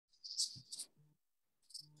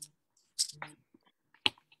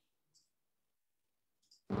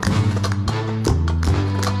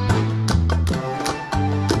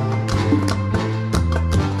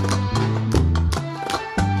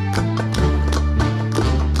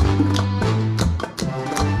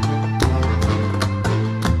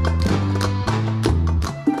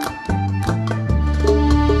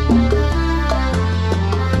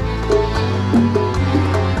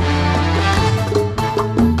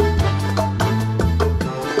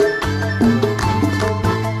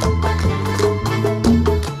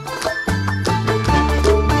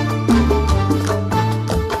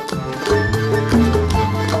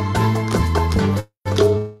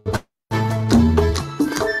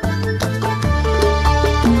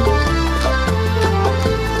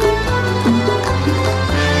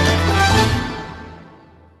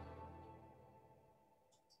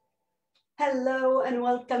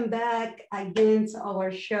welcome back again to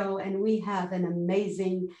our show. And we have an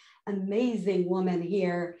amazing, amazing woman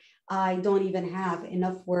here. I don't even have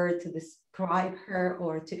enough word to describe her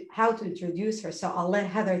or to how to introduce her. So I'll let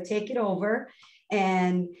Heather take it over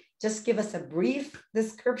and just give us a brief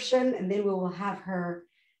description, and then we will have her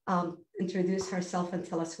introduce herself and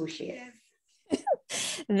tell us who she is.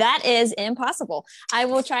 That is impossible. I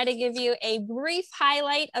will try to give you a brief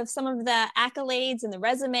highlight of some of the accolades and the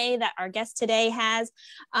resume that our guest today has.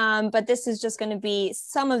 But this is just going to be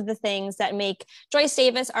some of the things that make Joyce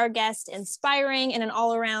Davis, our guest, inspiring and an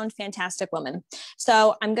all-around fantastic woman.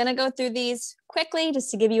 So I'm going to go through these quickly just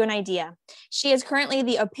to give you an idea. She is currently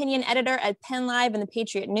the opinion editor at PennLive and The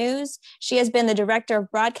Patriot-News. She has been the director of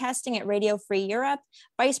broadcasting at Radio Free Europe,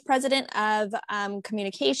 vice president of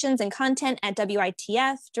communications and content at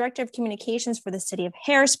WITF, director of communications for the City of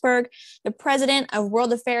Harrisburg, the president of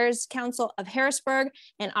World Affairs Council of Harrisburg,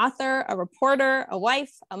 an author, a reporter, a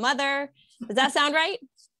wife, a mother. Does that sound right?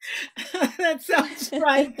 That sounds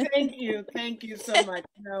right. Thank you. Thank you so much.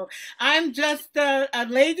 No, I'm just a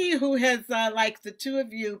lady who has, like the two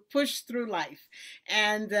of you, pushed through life.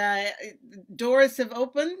 And doors have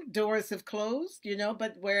opened, doors have closed, you know,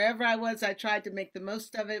 but wherever I was, I tried to make the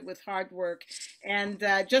most of it with hard work. And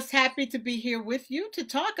just happy to be here with you to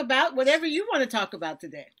talk about whatever you want to talk about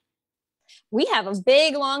today. We have a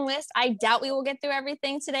big, long list. I doubt we will get through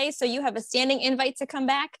everything today. So you have a standing invite to come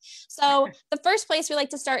back. So the first place we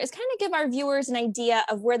like to start is kind of give our viewers an idea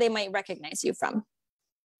of where they might recognize you from.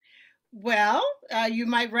 Well, you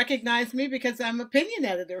might recognize me because I'm opinion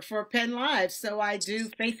editor for PennLive. So I do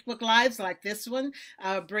Facebook Lives like this one,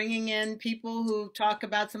 bringing in people who talk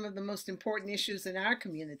about some of the most important issues in our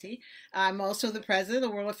community. I'm also the president of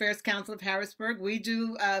the World Affairs Council of Harrisburg. We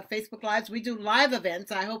do Facebook Lives. We do live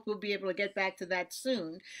events. I hope we'll be able to get back to that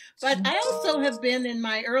soon. But I also have been in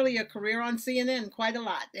my earlier career on CNN quite a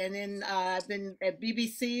lot. And I've been at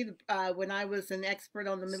BBC when I was an expert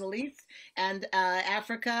on the Middle East and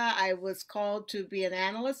Africa. I was called to be an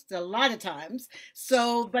analyst a lot of times.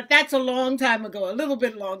 So, but that's a long time ago, a little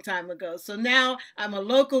bit long time ago. So now I'm a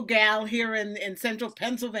local gal here in central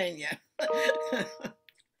Pennsylvania.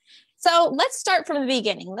 So let's start from the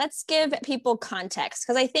beginning. Let's give people context,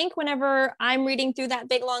 because I think whenever I'm reading through that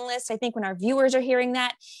big long list, I think when our viewers are hearing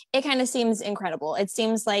that, it kind of seems incredible. It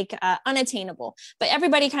seems like unattainable, but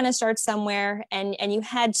everybody kind of starts somewhere, and you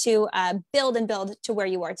had to build and build to where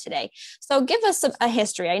you are today. So give us a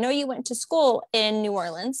history. I know you went to school in New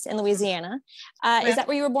Orleans, in Louisiana. Is that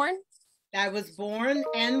where you were born? I was born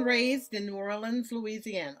and raised in New Orleans,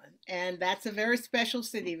 Louisiana, and that's a very special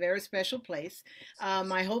city, very special place.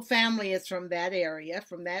 My whole family is from that area,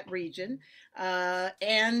 from that region,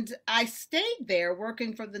 and I stayed there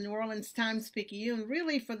working for the New Orleans Times-Picayune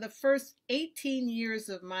really for the first 18 years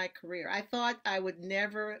of my career. I thought I would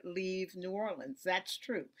never leave New Orleans. That's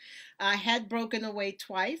true. I had broken away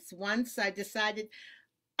twice. Once I decided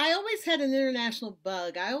I always had an international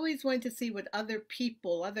bug. I always wanted to see what other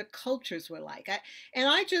people, other cultures were like. And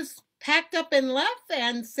I just packed up and left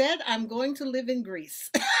and said, I'm going to live in Greece.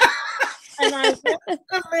 And I went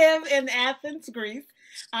to live in Athens, Greece.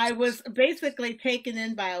 I was basically taken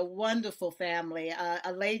in by a wonderful family,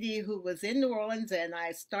 a lady who was in New Orleans, and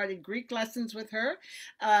I started Greek lessons with her.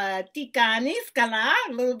 Tikani, skala,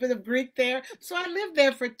 a little bit of Greek there. So I lived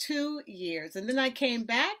there for 2 years, and then I came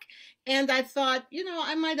back. And I thought, you know,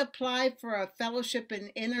 I might apply for a fellowship in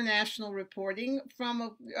international reporting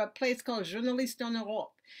from a place called Journalistic en Europe.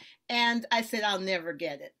 And I said, I'll never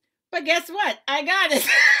get it. But guess what? I got it.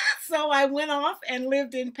 So I went off and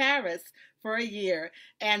lived in Paris for a year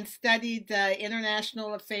and studied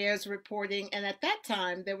international affairs reporting. And at that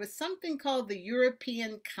time, there was something called the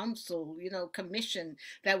European Council, you know, Commission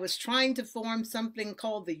that was trying to form something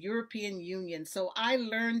called the European Union. So I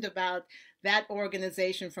learned about that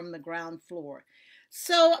organization from the ground floor.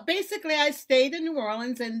 So basically I stayed in New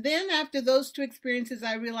Orleans, and then after those two experiences,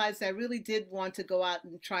 I realized I really did want to go out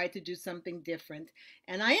and try to do something different.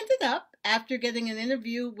 And I ended up, after getting an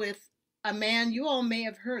interview with a man you all may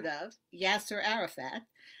have heard of, Yasser Arafat,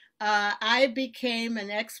 I became an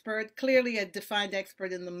expert, clearly a defined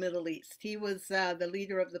expert in the Middle East. He was the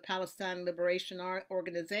leader of the Palestine Liberation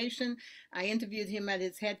Organization. I interviewed him at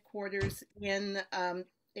his headquarters in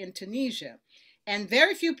Tunisia. And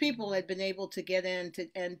very few people had been able to get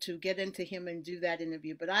into him and do that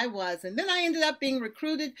interview, but I was. And then I ended up being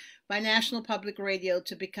recruited by National Public Radio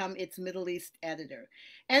to become its Middle East editor.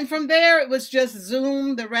 And from there, it was just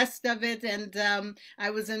Zoom, the rest of it. And I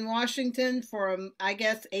was in Washington for, I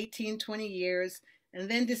guess, 18, 20 years, and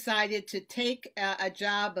then decided to take a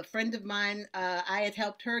job. A friend of mine, I had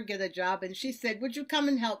helped her get a job, and she said, would you come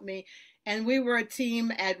and help me? And we were a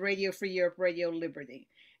team at Radio Free Europe, Radio Liberty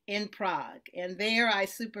in Prague. And there I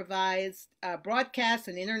supervised broadcast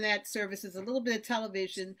and internet services, a little bit of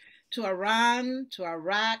television to Iran, to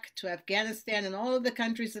Iraq, to Afghanistan, and all of the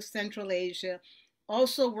countries of Central Asia,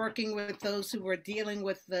 also working with those who were dealing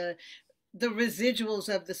with the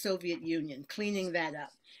residuals of the Soviet Union, cleaning that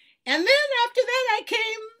up. And then after that, I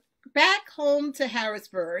came back home to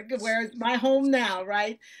Harrisburg, where it's my home now,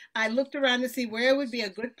 right? I looked around to see where would be a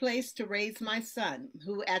good place to raise my son,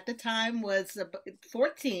 who at the time was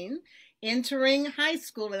 14, entering high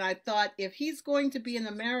school. And I thought, if he's going to be an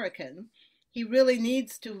American, he really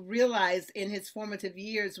needs to realize in his formative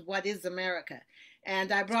years what is America.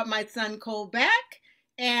 And I brought my son Cole back,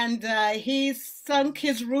 and he sunk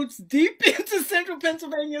his roots deep into central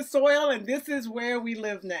Pennsylvania soil, and this is where we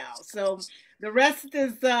live now. So the rest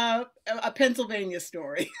is a Pennsylvania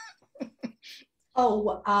story.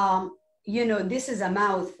 This is a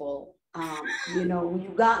mouthful.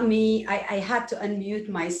 You got me. I had to unmute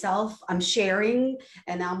myself. I'm sharing,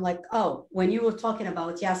 and I'm like, oh, when you were talking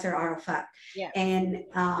about Yasser Arafat, yeah. And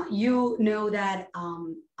you know that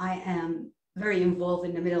I am very involved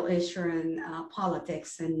in the Middle Eastern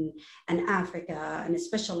politics and Africa, and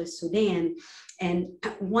especially Sudan. And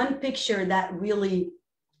one picture that really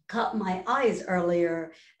caught my eyes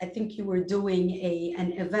earlier, I think you were doing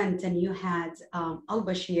an event, and you had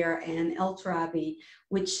al-Bashir and el-Turabi,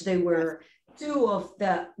 which they were two of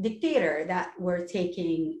the dictators that were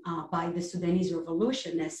taken by the Sudanese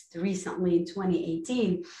revolutionists recently in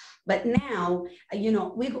 2018. But now,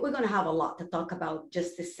 we're going to have a lot to talk about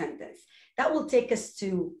just this sentence. That will take us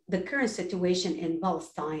to the current situation in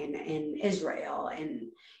Palestine and Israel, and,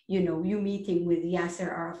 you meeting with Yasser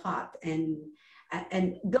Arafat and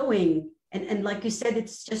going, and like you said,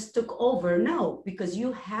 it's just took over. No, because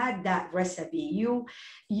you had that recipe.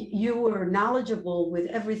 You were knowledgeable with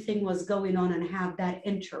everything was going on and have that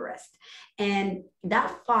interest. And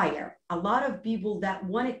that fire, a lot of people that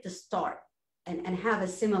wanted to start and have a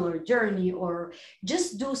similar journey or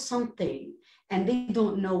just do something, and they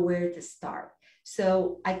don't know where to start.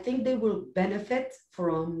 So I think they will benefit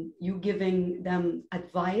from you giving them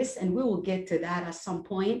advice, and we will get to that at some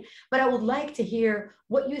point. But I would like to hear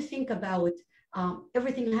what you think about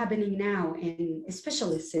everything happening now, and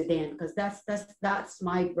especially Sudan, because that's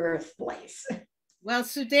my birthplace. Well,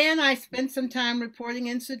 Sudan, I spent some time reporting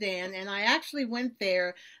in Sudan, and I actually went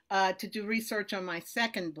there to do research on my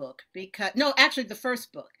second book, the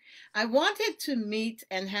first book. I wanted to meet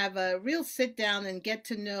and have a real sit down and get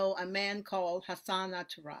to know a man called Hassan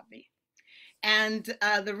al-Turabi. And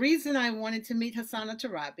the reason I wanted to meet Hassan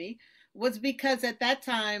al-Turabi was because at that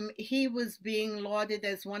time he was being lauded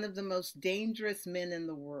as one of the most dangerous men in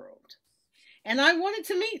the world. And I wanted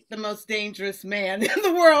to meet the most dangerous man in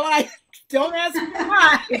the world. I don't ask me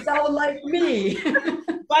why. It's all like me.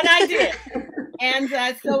 But I did. And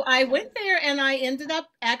so I went there, and I ended up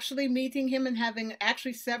actually meeting him and having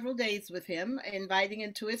actually several days with him, inviting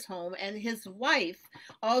him to his home. And his wife,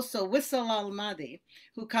 also Wissal al-Mahdi,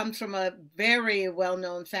 who comes from a very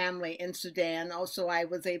well-known family in Sudan. Also, I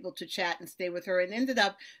was able to chat and stay with her, and ended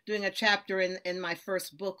up doing a chapter in my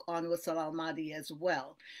first book on Wissal al-Mahdi as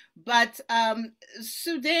well. But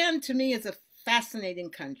Sudan, to me, is a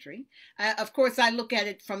fascinating country. Of course, I look at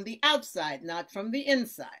it from the outside, not from the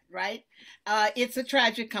inside, right? It's a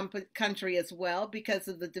tragic country as well because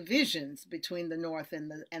of the divisions between the North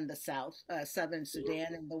and the South, Southern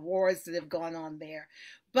Sudan, and the wars that have gone on there.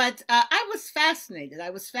 But I was fascinated.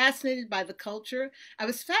 I was fascinated by the culture. I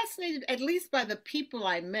was fascinated at least by the people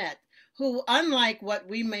I met, who, unlike what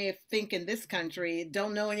we may think in this country,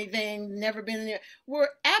 don't know anything, never been there, were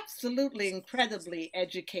absolutely incredibly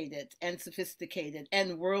educated and sophisticated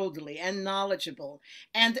and worldly and knowledgeable,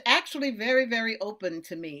 and actually very, very open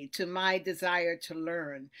to me, to my desire to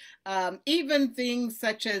learn. Even things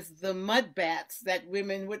such as the mud baths that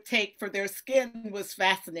women would take for their skin was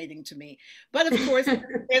fascinating to me. But of course,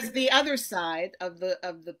 there's the other side of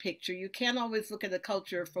the picture. You can't always look at a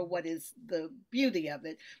culture for what is the beauty of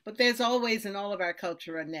it, but there's always in all of our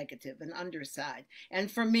culture a negative, an underside. And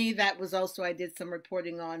for me, that was also, I did some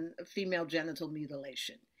reporting on female genital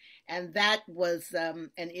mutilation. And that was an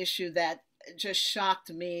issue that just shocked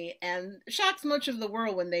me and shocks much of the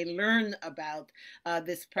world when they learn about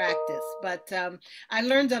this practice. But I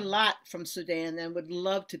learned a lot from Sudan and would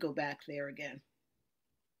love to go back there again.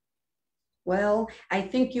 Well, I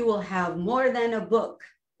think you will have more than a book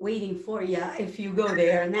waiting for you if you go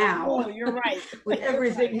there now. Oh, you're right. With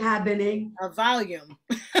everything happening. A volume.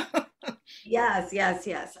 Yes.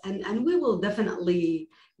 And we will definitely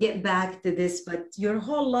get back to this, but your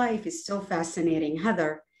whole life is so fascinating.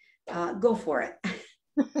 Heather, go for it.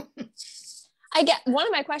 I get, one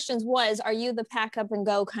of my questions was, are you the pack up and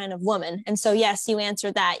go kind of woman? And so, yes, you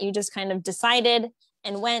answered that. You just kind of decided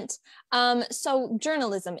and went. So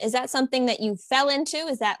journalism, is that something that you fell into?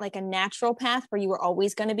 Is that like a natural path where you were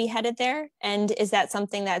always going to be headed there? And is that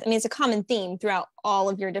something that, I mean, it's a common theme throughout all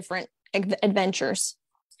of your different adventures?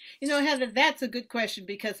 You know, Heather, that's a good question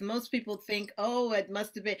because most people think, oh, it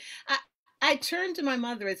must have been. I turned to my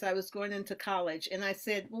mother as I was going into college and I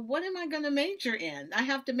said, well, what am I going to major in? I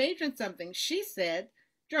have to major in something. She said,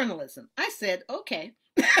 journalism. I said, okay.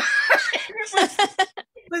 It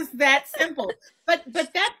was that simple. But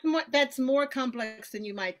that's more complex than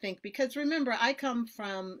you might think because remember, I come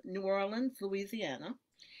from New Orleans, Louisiana,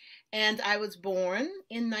 and I was born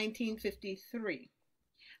in 1953.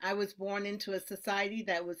 I was born into a society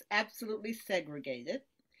that was absolutely segregated,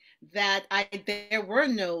 that there were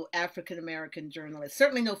no African American journalists,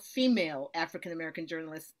 certainly no female African American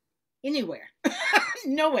journalists anywhere,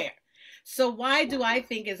 nowhere. So why do I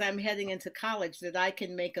think as I'm heading into college that I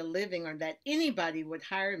can make a living or that anybody would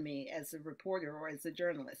hire me as a reporter or as a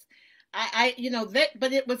journalist?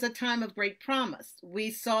 But it was a time of great promise.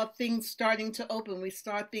 We saw things starting to open. We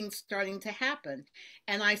saw things starting to happen.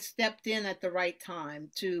 And I stepped in at the right time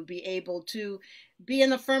to be able to be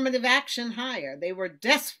an affirmative action hire. They were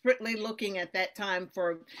desperately looking at that time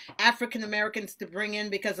for African Americans to bring in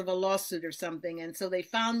because of a lawsuit or something. And so they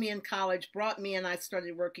found me in college, brought me in. I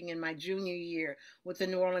started working in my junior year with the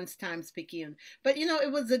New Orleans Times-Picayune. But,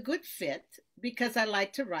 it was a good fit because I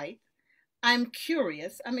like to write. I'm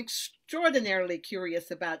curious. I'm extraordinarily curious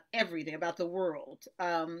about everything, about the world.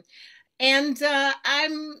 I'm intrepid.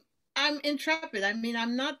 I mean,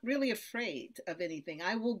 I'm not really afraid of anything.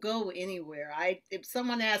 I will go anywhere. If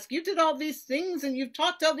someone asks, you did all these things and you've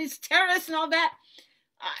talked to all these terrorists and all that,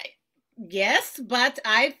 yes, but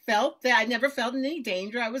I felt that I never felt in any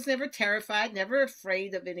danger. I was never terrified, never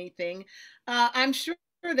afraid of anything. I'm sure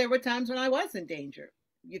there were times when I was in danger.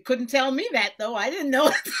 You couldn't tell me that, though. I didn't know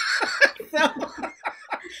it.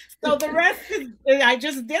 so the rest is, I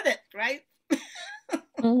just did it, right?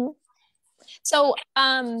 Mm-hmm. So,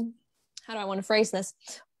 how do I want to phrase this?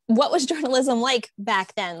 What was journalism like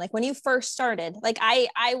back then? Like when you first started, like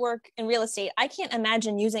I work in real estate. I can't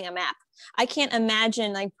imagine using a map. I can't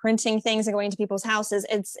imagine like printing things and going to people's houses.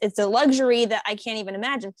 It's a luxury that I can't even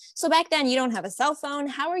imagine. So back then you don't have a cell phone.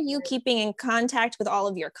 How are you keeping in contact with all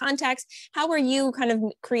of your contacts? How are you kind of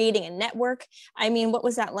creating a network? I mean, what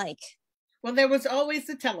was that like? Well, there was always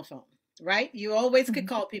the telephone, right? You always could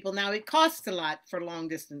call people. Now it costs a lot for long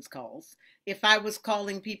distance calls. If I was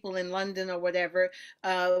calling people in London or whatever,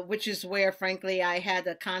 which is where, frankly, I had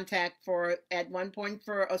a contact at one point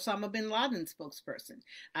for Osama bin Laden spokesperson.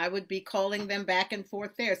 I would be calling them back and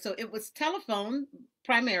forth there. So it was telephone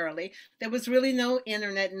primarily. There was really no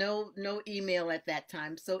internet, no email at that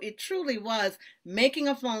time. So it truly was making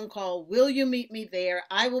a phone call. Will you meet me there?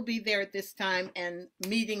 I will be there at this time, and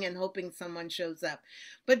meeting and hoping someone shows up.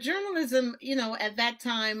 But journalism, at that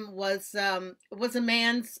time was a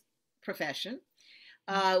man's profession.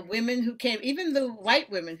 Women who came, even the white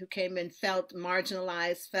women who came in, felt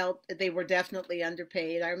marginalized, felt they were definitely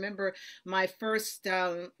underpaid. I remember my first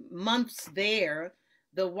months there,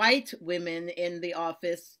 the white women in the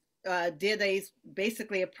office did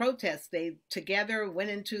basically a protest. They together went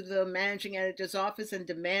into the managing editor's office and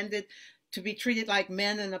demanded to be treated like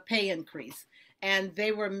men and a pay increase. And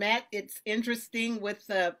they were met, it's interesting, with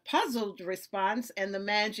a puzzled response. And the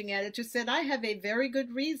managing editor said, I have a very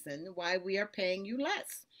good reason why we are paying you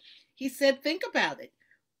less. He said, think about it.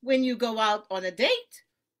 When you go out on a date,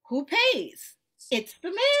 who pays? It's the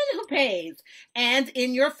man who pays. And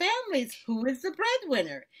in your families, who is the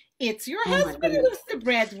breadwinner? It's your husband who's the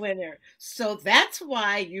breadwinner. So that's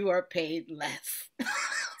why you are paid less.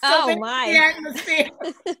 Oh my.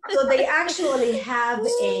 So they actually have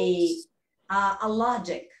a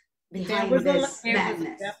logic behind this madness. There was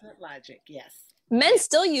a definite logic, yes. Men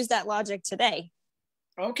still use that logic today.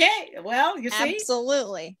 Okay, well, you see?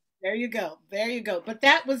 Absolutely. There you go. There you go. But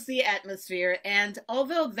that was the atmosphere. And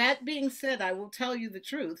although that being said, I will tell you the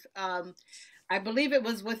truth. I believe it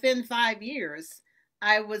was within 5 years,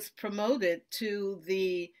 I was promoted to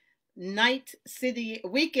the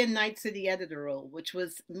weekend night city editor role, which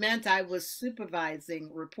meant I was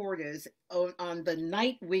supervising reporters on the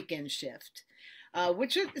night weekend shift,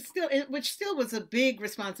 which still was a big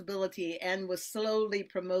responsibility, and was slowly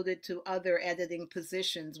promoted to other editing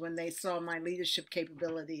positions when they saw my leadership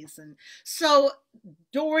capabilities. And so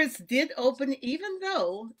doors did open, even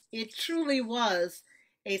though it truly was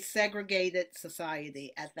a segregated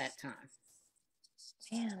society at that time.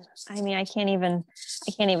 Man, I mean, I can't even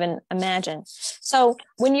imagine. So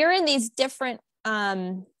when you're in these different,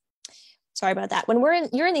 sorry about that. When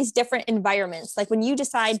you're in these different environments, like when you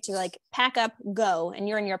decide to like pack up, go, and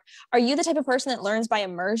you're in Europe, are you the type of person that learns by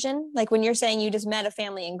immersion? Like when you're saying you just met a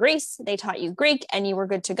family in Greece, they taught you Greek and you were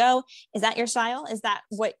good to go. Is that your style? Is that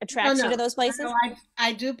what attracts you to those places? No,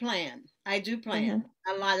 I do plan. I do plan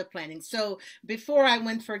a lot of planning. So before I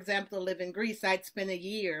went, for example, to live in Greece, I'd spend a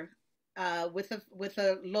year with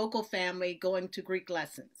a local family going to Greek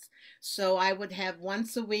lessons. So I would have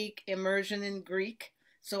once a week immersion in Greek.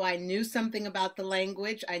 So I knew something about the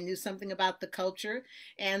language. I knew something about the culture.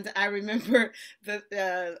 And I remember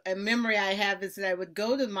a memory I have is that I would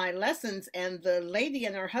go to my lessons and the lady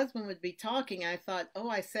and her husband would be talking. I thought, oh,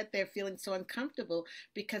 I sat there feeling so uncomfortable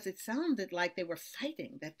because it sounded like they were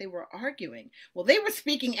fighting, that they were arguing. Well, they were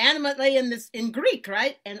speaking animately in Greek,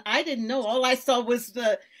 right? And I didn't know. All I saw was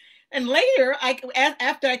and later,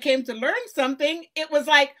 after I came to learn something, it was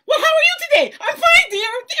like, well, how are you today? I'm fine, dear.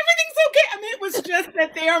 Everything's okay. I mean, it was just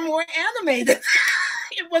that they are more animated.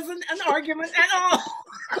 It wasn't an argument at all.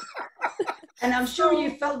 And I'm sure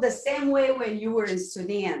you felt the same way when you were in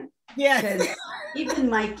Sudan. Yes. Because even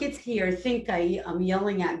my kids here think I'm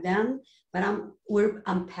yelling at them, but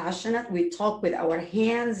I'm passionate. We talk with our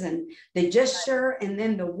hands and the gesture, and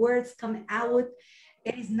then the words come out.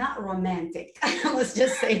 It is not romantic. Let's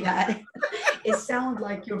just say that. It sounds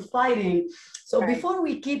like you're fighting. So before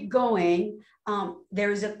we keep going, there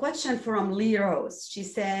is a question from Lee Rose. She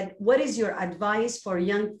said, what is your advice for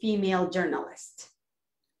young female journalists?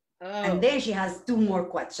 Oh. And then she has two more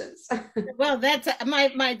questions. Well, that's my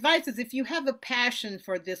advice is if you have a passion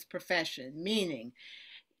for this profession, meaning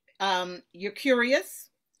you're curious,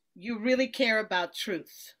 you really care about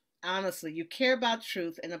truth. Honestly, you care about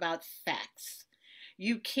truth and about facts.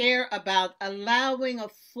 You care about allowing a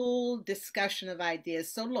full discussion of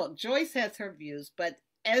ideas. So look, Joyce has her views, but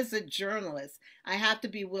as a journalist, I have to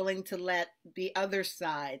be willing to let the other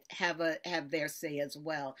side have their say as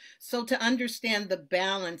well. So to understand the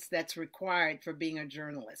balance that's required for being a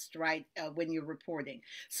journalist, right, when you're reporting.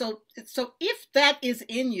 So if that is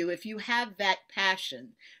in you, if you have that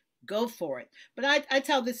passion, go for it. But I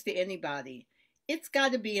tell this to anybody. It's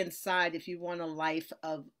got to be inside if you want a life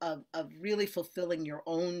of really fulfilling your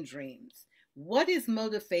own dreams. What is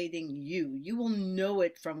motivating you? You will know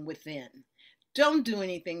it from within. Don't do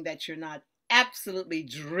anything that you're not absolutely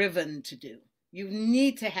driven to do. You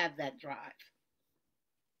need to have that drive.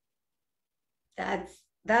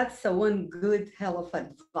 That's one good hell of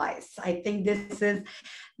advice. I think this is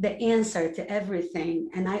the answer to everything.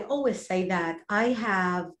 And I always say that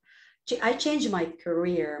I changed my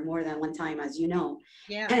career more than one time, as you know.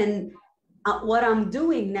 Yeah. And what I'm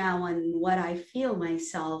doing now and what I feel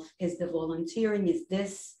myself is the volunteering, is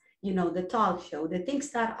this, the talk show, the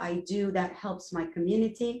things that I do that helps my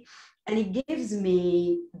community. And it gives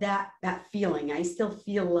me that feeling. I still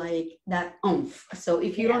feel like that oomph. So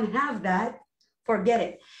if you don't have that, forget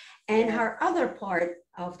it. And her other part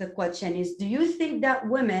of the question is, do you think that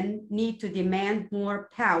women need to demand more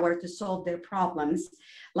power to solve their problems,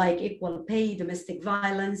 like equal pay, domestic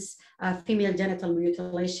violence, female genital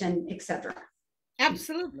mutilation, etc.?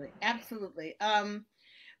 Absolutely.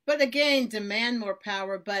 But again, demand more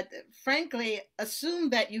power, but frankly, assume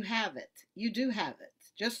that you have it. You do have it.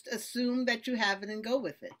 Just assume that you have it and go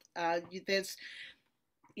with it.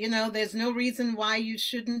 There's no reason why you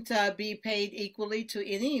shouldn't be paid equally to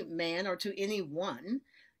any man or to anyone.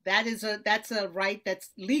 That's a right that's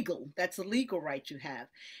legal. That's a legal right you have.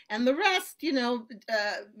 And the rest,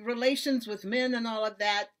 relations with men and all of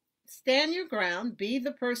that, stand your ground, be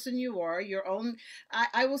the person you are, your own.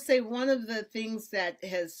 I will say one of the things that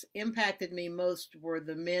has impacted me most were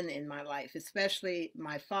the men in my life, especially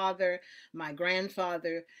my father, my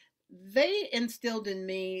grandfather. They instilled in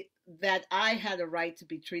me that I had a right to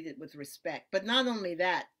be treated with respect. But not only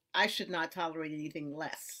that, I should not tolerate anything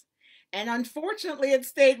less. And unfortunately, it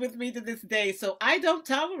stayed with me to this day. So I don't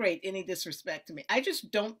tolerate any disrespect to me. I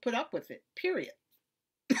just don't put up with it, period.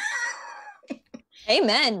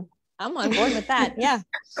 Amen. I'm on board with that. Yeah.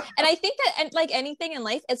 And I think that, like anything in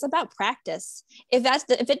life, it's about practice. If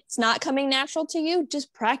it's not coming natural to you,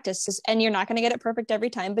 just practice. And you're not going to get it perfect every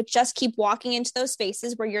time, but just keep walking into those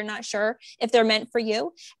spaces where you're not sure if they're meant for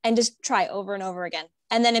you, and just try over and over again.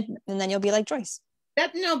 And then you'll be like Joyce.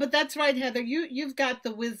 But that's right, Heather. You've got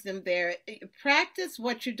the wisdom there. Practice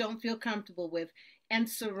what you don't feel comfortable with, and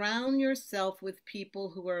surround yourself with people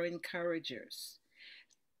who are encouragers.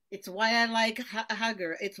 It's why I like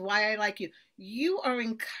Hagir. It's why I like you. You are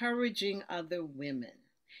encouraging other women,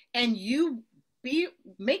 and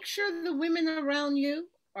make sure the women around you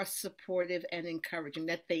are supportive and encouraging,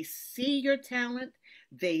 that they see your talent,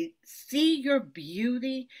 they see your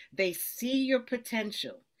beauty, they see your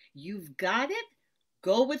potential. You've got it.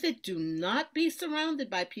 Go with it. Do not be surrounded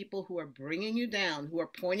by people who are bringing you down, who are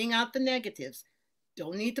pointing out the negatives.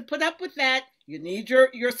 Don't need to put up with that. You need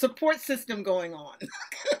your support system going on.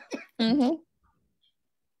 Mm-hmm.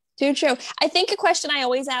 Too true. I think a question I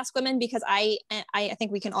always ask women, because I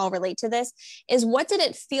think we can all relate to this, is what did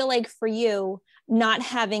it feel like for you not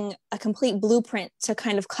having a complete blueprint to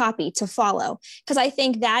kind of copy, to follow? Because I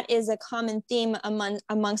think that is a common theme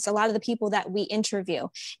amongst a lot of the people that we interview,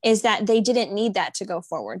 is that they didn't need that to go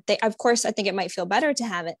forward. They, of course, I think it might feel better to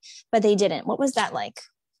have it, but they didn't. What was that like?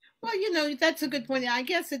 Well, you know, that's a good point. I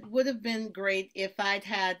guess it would have been great if I'd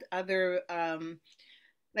had other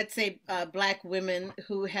let's say, Black women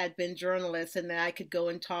who had been journalists and that I could go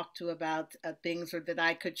and talk to about things, or that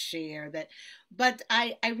I could share that. But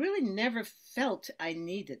I really never felt I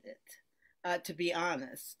needed it, to be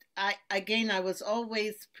honest. I was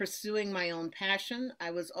always pursuing my own passion.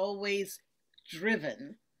 I was always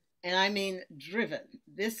driven, and I mean driven.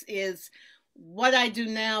 This is what I do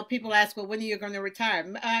now. People ask, well, when are you going to retire?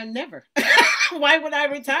 Never. Why would I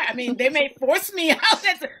retire? I mean, they may force me out,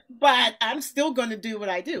 but I'm still going to do what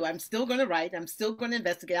I do. I'm still going to write. I'm still going to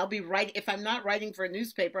investigate. I'll be writing. If I'm not writing for a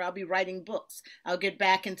newspaper, I'll be writing books. I'll get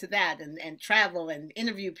back into that and travel and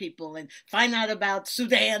interview people and find out about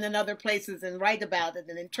Sudan and other places and write about it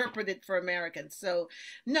and interpret it for Americans. So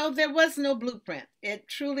no, there was no blueprint. It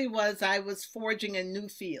truly was, I was forging a new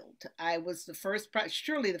field. I was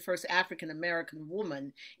surely the first African-American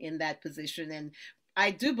woman in that position. And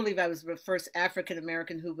I do believe I was the first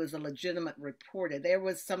African-American who was a legitimate reporter. There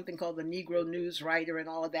was something called the Negro News Writer and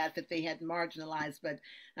all of that they had marginalized, but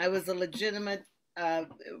I was a legitimate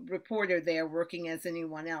reporter there, working as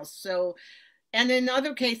anyone else. So, and in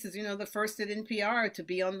other cases, you know, the first at NPR to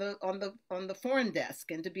be on the foreign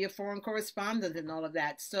desk and to be a foreign correspondent and all of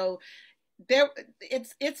that. So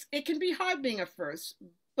it can be hard being a first,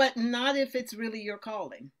 but not if it's really your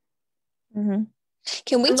calling. Mm-hmm.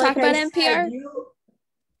 Can we talk about NPR?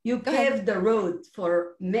 You paved the road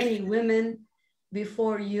for many women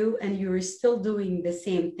before you, and you're still doing the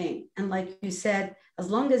same thing. And like you said, as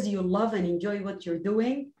long as you love and enjoy what you're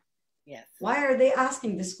doing, yes. Why are they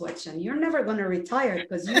asking this question? You're never going to retire,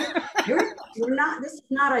 because you're not. This is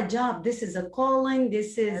not a job. This is a calling.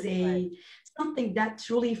 This is something that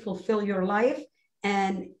truly fulfill your life,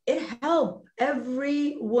 and it helps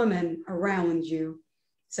every woman around you.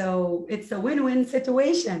 So it's a win-win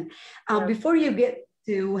situation. Before you get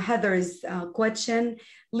to Heather's question,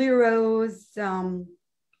 Leroy's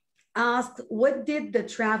asked, what did the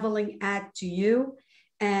traveling add to you?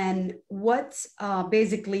 And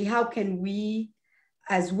basically, how can we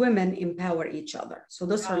as women empower each other? So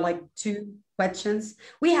those are like two questions.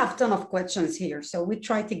 We have a ton of questions here, so we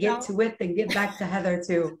try to get to it and get back to Heather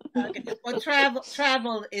too. Okay. Well,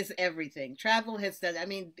 travel is everything. Travel has done, I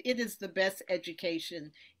mean, it is the best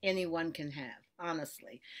education anyone can have,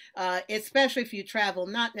 honestly. Especially if you travel,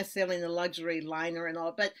 not necessarily in a luxury liner and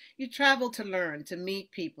all, but you travel to learn, to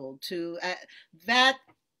meet people, that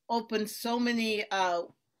opens so many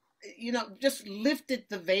just lifted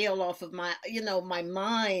the veil off of my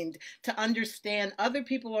mind to understand other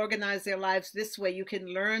people organize their lives this way. You can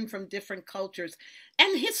learn from different cultures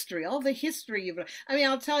and history, all the history you've learned. I mean,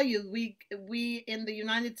 I'll tell you, we in the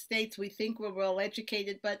United States, we think we're well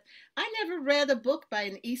educated, but I never read a book by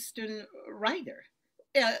an Eastern writer.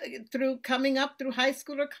 Through coming up through high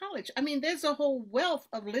school or college. I mean, there's a whole wealth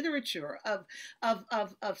of literature, of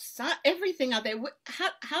everything out there.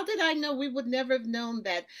 How did I know? We would never have known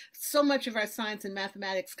that so much of our science and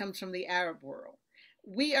mathematics comes from the Arab world.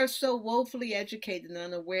 We are so woefully educated and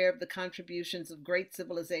unaware of the contributions of great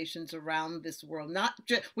civilizations around this world.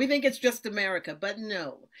 We think it's just America, but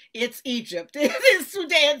no, it's Egypt, it is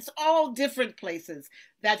Sudan, it's all different places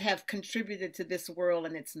that have contributed to this world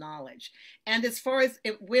and its knowledge. And as far as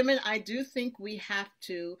women, I do think we have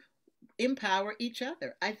to empower each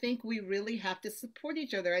other. I think we really have to support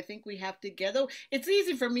each other. I think we have to it's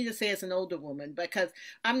easy for me to say as an older woman, because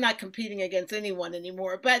I'm not competing against anyone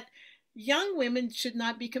anymore, but young women should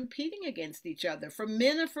not be competing against each other for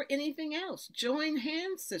men or for anything else. Join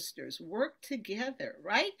hands, sisters. Work together,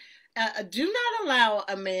 right? Do not allow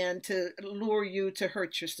a man to lure you to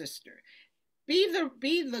hurt your sister. Be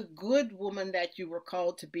the good woman that you were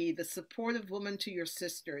called to be, the supportive woman to your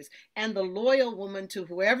sisters, and the loyal woman to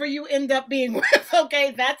whoever you end up being with,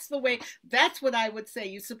 okay? That's the way, that's what I would say.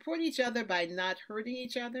 You support each other by not hurting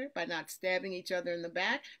each other, by not stabbing each other in the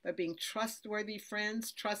back, by being trustworthy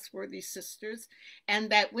friends, trustworthy sisters, and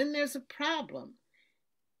that when there's a problem,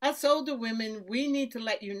 us older women, we need to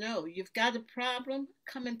let you know, you've got a problem,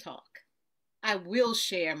 come and talk. I will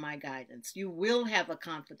share my guidance. You will have a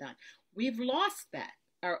confidant. We've lost that.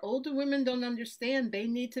 our older women don't understand. They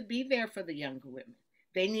need to be there for the younger women.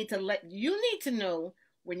 They need to you need to know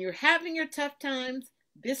when you're having your tough times,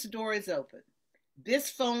 this door is open. This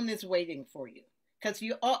phone is waiting for you. Because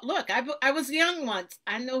you all, look, I was young once.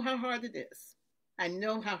 I know how hard it is. I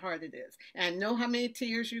know how hard it is. And I know how many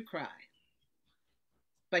tears you cry.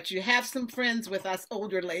 But you have some friends with us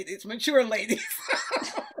older ladies, mature ladies.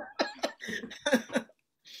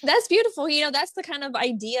 That's beautiful. You know, that's the kind of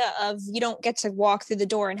idea of you don't get to walk through the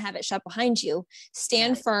door and have it shut behind you.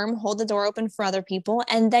 Stand firm, hold the door open for other people,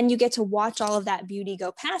 and then you get to watch all of that beauty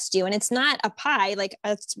go past you. And it's not a pie, like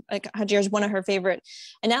Hagir's one of her favorite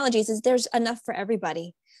analogies is there's enough for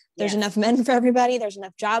everybody. There's enough men for everybody. There's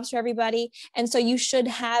enough jobs for everybody. And so you should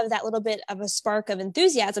have that little bit of a spark of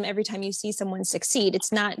enthusiasm every time you see someone succeed.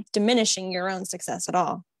 It's not diminishing your own success at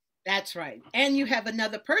all. That's right. And you have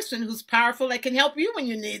another person who's powerful that can help you when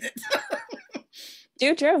you need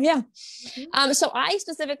it. True. Yeah. So I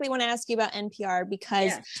specifically want to ask you about NPR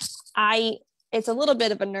because it's a little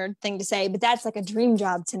bit of a nerd thing to say, but that's like a dream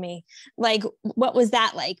job to me. Like, what was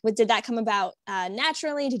that like? Did that come about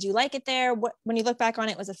naturally? Did you like it there? When you look back on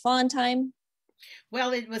it, was it fun time?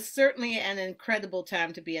 Well, it was certainly an incredible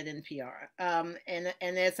time to be at NPR. And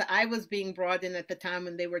as I was being brought in at the time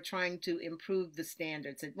when they were trying to improve the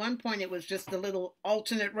standards, at one point it was just a little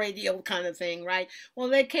alternate radio kind of thing, right? Well,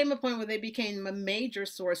 there came a point where they became a major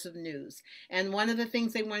source of news. And one of the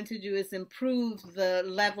things they wanted to do is improve the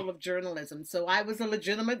level of journalism. So I was a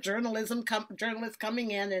legitimate journalist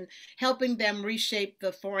coming in and helping them reshape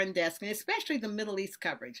the foreign desk, and especially the Middle East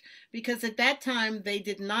coverage. Because at that time,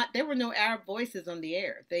 there were no Arab voices on the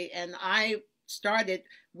air.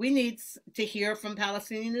 We need to hear from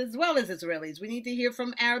Palestinians as well as Israelis. We need to hear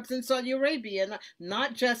from Arabs in Saudi Arabia, and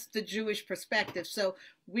not just the Jewish perspective. So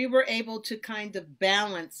we were able to kind of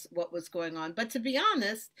balance what was going on. But to be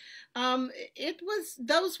honest,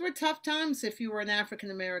 those were tough times if you were an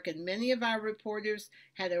African American. Many of our reporters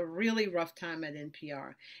had a really rough time at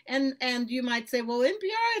NPR. And you might say, well,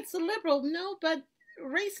 NPR, it's a liberal. No, but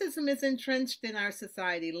racism is entrenched in our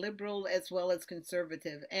society, liberal as well as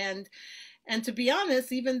conservative. And to be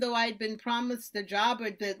honest, even though I'd been promised the job, or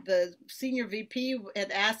the senior VP had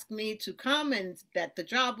asked me to come and that the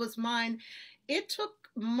job was mine, it took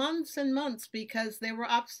months and months because there were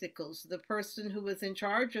obstacles. The person who was in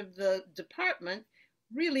charge of the department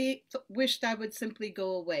really wished I would simply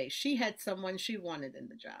go away. She had someone she wanted in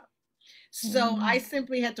the job. So I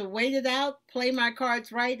simply had to wait it out, play my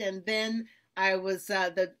cards right, and then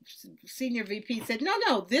the senior VP said,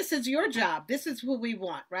 no, this is your job. This is who we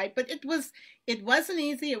want, right? But it wasn't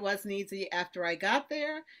easy. It wasn't easy after I got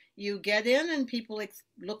there. You get in and people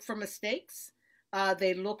look for mistakes.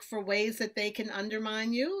 They look for ways that they can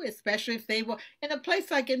undermine you, especially if they were in a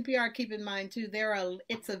place like NPR. Keep in mind too,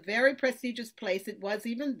 it's a very prestigious place. It was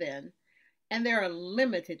even then, and there are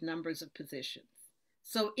limited numbers of positions.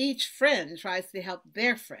 So each friend tries to help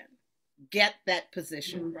their friend get that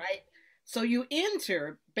position, right? So you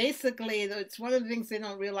enter, basically, it's one of the things they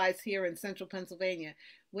don't realize here in central Pennsylvania.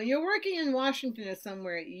 When you're working in Washington or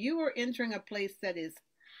somewhere, you are entering a place that is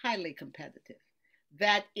highly competitive.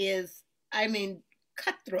 That is,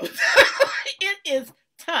 cutthroat. It is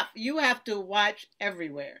tough. You have to watch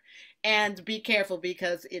everywhere and be careful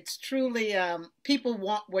because it's truly, people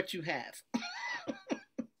want what you have.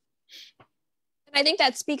 I think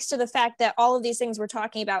that speaks to the fact that all of these things we're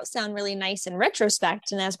talking about sound really nice in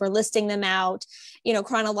retrospect. And as we're listing them out,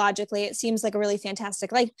 chronologically, it seems like a really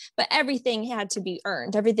fantastic life, but everything had to be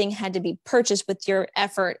earned. Everything had to be purchased with your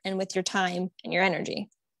effort and with your time and your energy.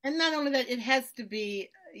 And not only that, it has to be,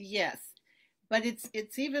 yes, but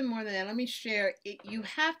it's even more than that. Let me share it. You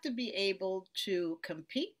have to be able to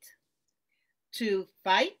compete, to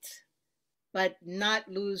fight, but not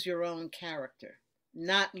lose your own character.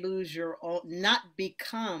 Not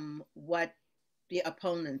become what the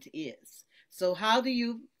opponent is. So how do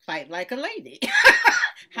you fight like a lady?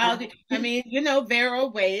 There are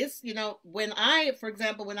ways, for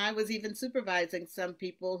example, when I was even supervising some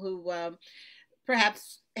people who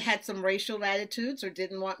perhaps had some racial attitudes or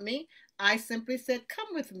didn't want me, I simply said, come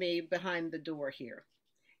with me behind the door here.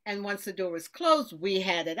 And once the door was closed, we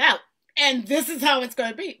had it out. And this is how it's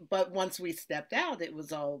going to be. But once we stepped out, it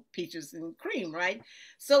was all peaches and cream, right?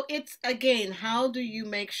 So it's, again, how do you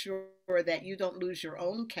make sure that you don't lose your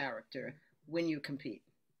own character when you compete?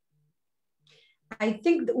 I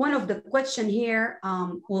think one of the question here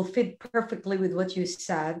will fit perfectly with what you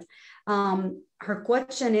said. Her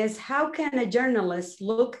question is, how can a journalist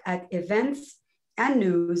look at events and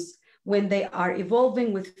news when they are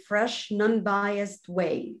evolving with fresh, non-biased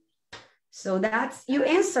way? So you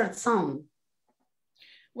answered some.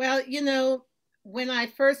 Well, when I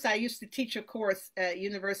used to teach a course at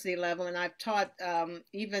university level, and I've taught,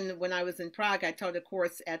 even when I was in Prague, I taught a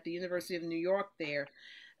course at the University of New York there,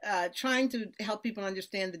 trying to help people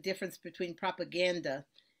understand the difference between propaganda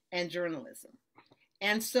and journalism.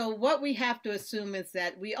 And so what we have to assume is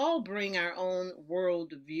that we all bring our own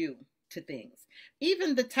worldview to things.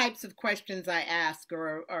 Even the types of questions I ask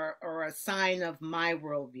are a sign of my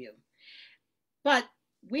worldview. But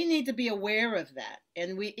we need to be aware of that.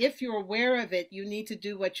 And if you're aware of it, you need to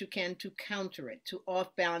do what you can to counter it, to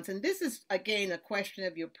off balance. And this is, again, a question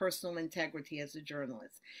of your personal integrity as a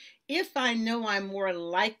journalist. If I know I'm more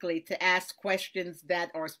likely to ask questions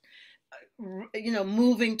that are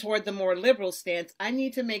moving toward the more liberal stance, I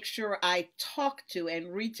need to make sure I talk to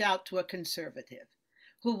and reach out to a conservative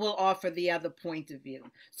who will offer the other point of view.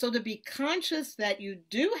 So to be conscious that you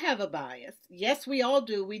do have a bias, yes, we all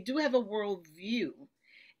do, we do have a worldview,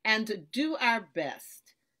 and to do our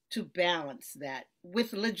best to balance that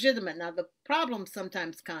with legitimate. Now, the problem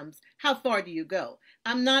sometimes comes, how far do you go?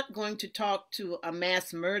 I'm not going to talk to a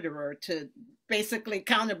mass murderer to basically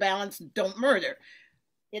counterbalance, don't murder.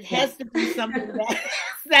 It has to be something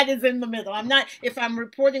that is in the middle. If I'm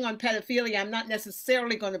reporting on pedophilia, I'm not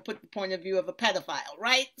necessarily going to put the point of view of a pedophile,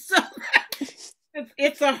 right? So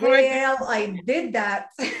it's a hard. Well, I did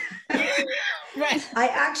that. Right. I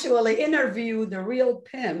actually interviewed the real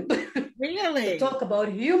pimp. Really? To talk about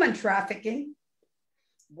human trafficking.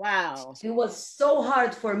 Wow. It was so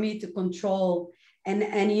hard for me to control. And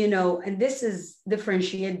this is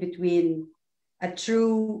differentiate between a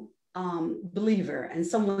true believer and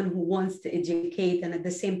someone who wants to educate and at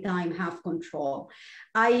the same time have control.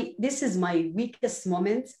 This is my weakest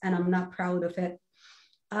moment, and I'm not proud of it.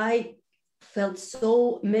 I felt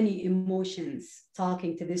so many emotions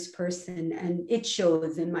talking to this person, and it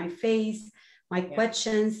shows in my face, my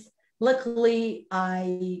questions. Luckily,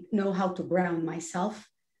 I know how to ground myself,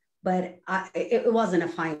 but it wasn't a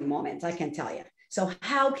fine moment, I can tell you. So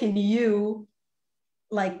how can you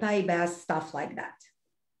bypass stuff like that?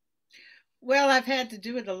 Well, I've had to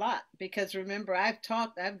do it a lot because remember, I've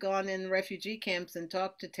gone in refugee camps and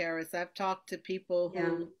talked to terrorists. I've talked to people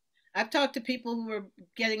who were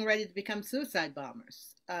getting ready to become suicide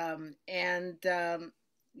bombers, and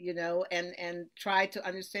try to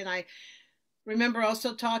understand. I remember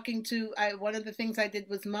also talking to, one of the things I did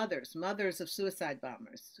was mothers of suicide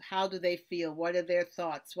bombers. How do they feel? What are their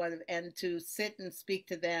thoughts? And to sit and speak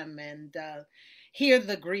to them and hear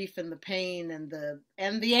the grief and the pain and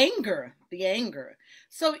the anger.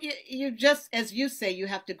 So you just, as you say, you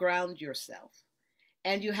have to ground yourself,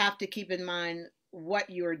 and you have to keep in mind what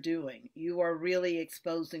you're doing. You are really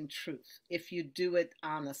exposing truth. If you do it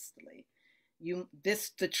honestly,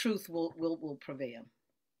 the truth will prevail.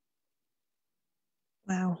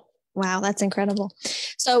 Wow, that's incredible.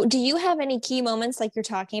 So do you have any key moments like you're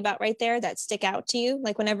talking about right there that stick out to you?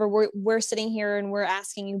 Like whenever we're sitting here and we're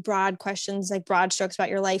asking you broad questions, like broad strokes about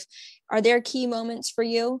your life, are there key moments for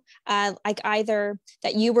you, like either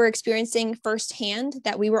that you were experiencing firsthand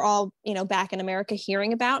that we were all, back in America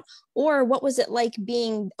hearing about, or what was it like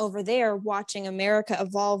being over there watching America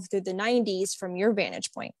evolve through the 90s from your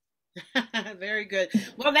vantage point? Very good.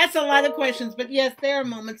 Well, that's a lot of questions, but yes, there are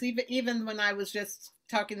moments. Even when I was just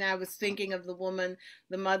talking, I was thinking of the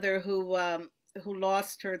mother who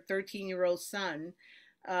lost her 13-year-old son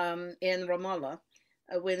in Ramallah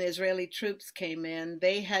when Israeli troops came in.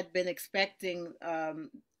 They had been expecting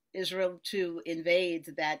Israel to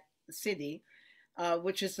invade that city,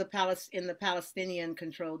 which is in the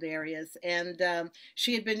Palestinian-controlled areas. And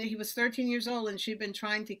he was 13 years old, and she'd been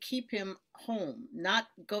trying to keep him home,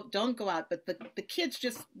 don't go out. But the kids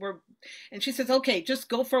just were, and she says, okay, just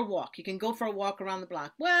go for a walk. You can go for a walk around the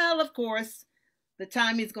block. Well, of course, the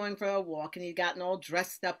time he's going for a walk, and he'd gotten all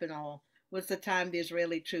dressed up and all, was the time the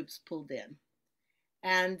Israeli troops pulled in.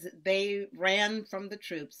 And they ran from the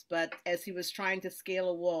troops, but as he was trying to scale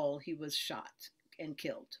a wall, he was shot and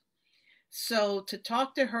killed. So to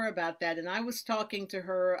talk to her about that, and I was talking to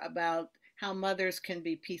her about how mothers can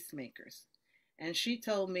be peacemakers. And she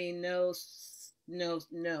told me, no,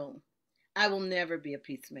 I will never be a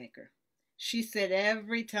peacemaker. She said,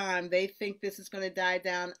 every time they think this is going to die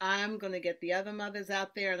down, I'm going to get the other mothers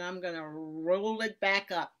out there and I'm going to roll it back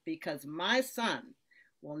up because my son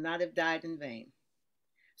will not have died in vain.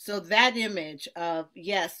 So that image of,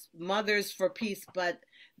 yes, mothers for peace, but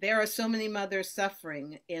there are so many mothers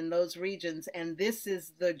suffering in those regions, and this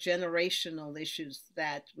is the generational issues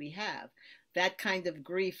that we have. That kind of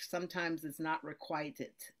grief sometimes is not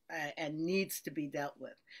requited and needs to be dealt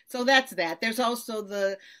with. So that's that. There's also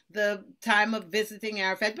the time of visiting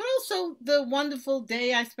Arafat, but also the wonderful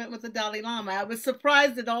day I spent with the Dalai Lama. I was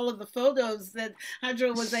surprised at all of the photos that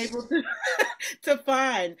Hagir was able to to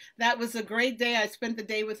find. That was a great day. I spent the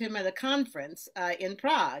day with him at a conference in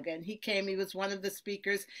Prague, and he came. He was one of the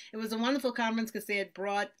speakers. It was a wonderful conference because they had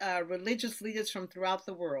brought religious leaders from throughout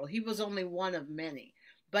the world. He was only one of many,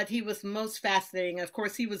 but he was most fascinating. Of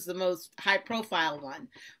course, he was the most high-profile one.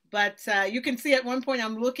 But you can see at one point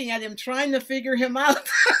I'm looking at him trying to figure him out.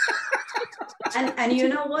 and you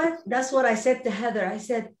know what? That's what I said to Heather. I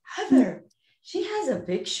said, Heather, she has a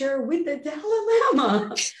picture with the Dalai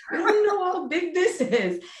Lama. I don't know how big this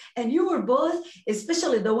is. And you were both,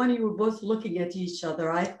 especially the one you were both looking at each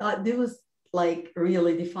other. I thought this was like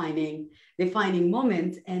really defining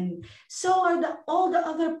moment. And so are all the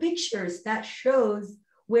other pictures that shows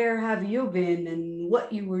where have you been and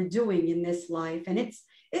what you were doing in this life. And it's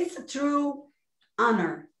a true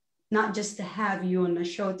honor, not just to have you on the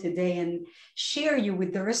show today and share you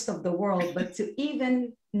with the rest of the world, but to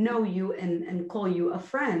even know you and call you a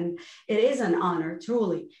friend. It is an honor,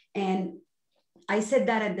 truly. And I said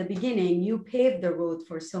that at the beginning, you paved the road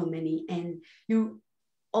for so many, and you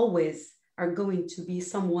always are going to be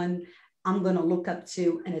someone I'm going to look up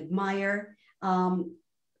to and admire.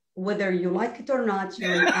 Whether you like it or not,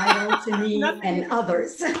 you're an idol to me and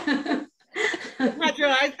others.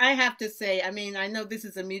 I have to say, I mean, I know this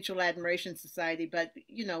is a mutual admiration society, but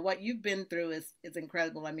you know, what you've been through is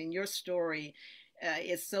incredible. I mean, your story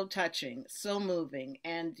is so touching, so moving,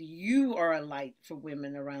 and you are a light for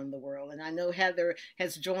women around the world. And I know Heather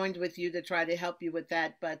has joined with you to try to help you with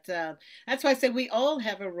that, but that's why I say we all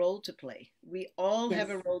have a role to play. We all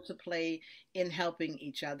have a role to play in helping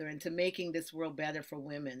each other and to making this world better for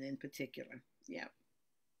women in particular. Yeah.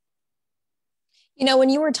 You know, when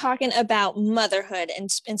you were talking about motherhood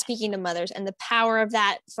and speaking to mothers and the power of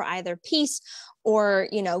that for either peace or,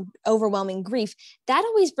 you know, overwhelming grief, that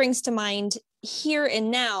always brings to mind here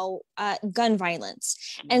and now gun violence.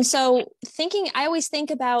 And so I always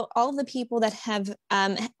think about all of the people that have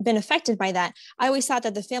been affected by that. I always thought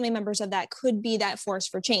that the family members of that could be that force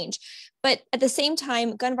for change. But at the same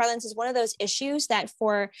time, gun violence is one of those issues that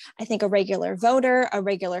for, I think, a regular voter, a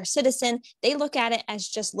regular citizen, they look at it as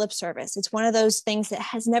just lip service. It's one of those things that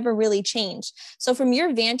has never really changed. So from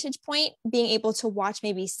your vantage point, being able to watch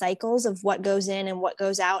maybe cycles of what goes in and what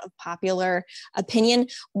goes out of popular opinion,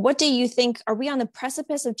 what do you think? Are we on the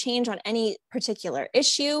precipice of change on any particular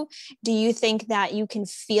issue? Do you think that you can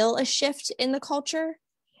feel a shift in the culture?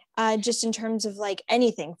 Just in terms of like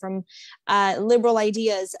anything from liberal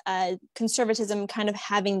ideas, conservatism kind of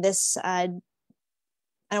having this, I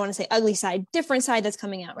don't want to say ugly side, different side that's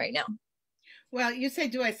coming out right now. Well, you say,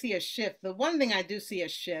 do I see a shift? The one thing I do see a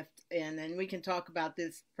shift in, and we can talk about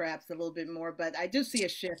this perhaps a little bit more, but I do see a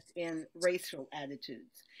shift in racial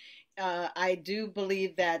attitudes. I do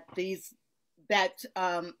believe that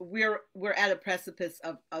we're at a precipice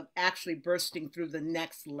of actually bursting through the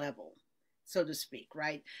next level, so to speak,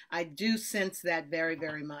 right? I do sense that very,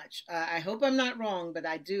 very much. I hope I'm not wrong, but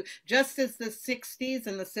I do. Just as the 60s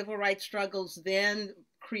and the civil rights struggles then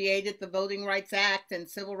created the Voting Rights Act and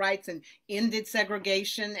civil rights and ended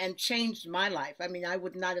segregation and changed my life. I mean, I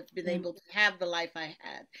would not have been able to have the life I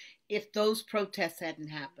had if those protests hadn't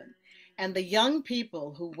happened. And the young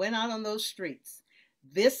people who went out on those streets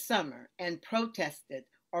this summer and protested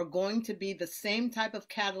are going to be the same type of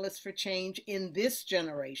catalyst for change in this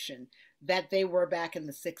generation that they were back in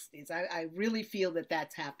the 60s. I really feel that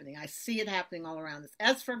that's happening. I see it happening all around us.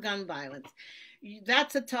 As for gun violence,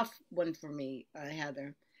 that's a tough one for me,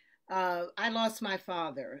 Heather. I lost my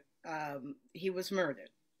father. He was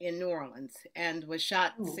murdered in New Orleans and was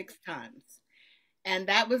shot 6 times. And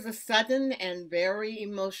that was a sudden and very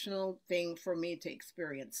emotional thing for me to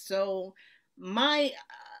experience. So my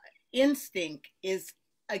instinct is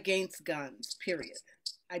against guns, period.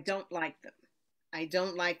 I don't like them. I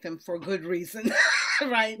don't like them for good reason,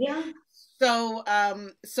 right? Yeah. So,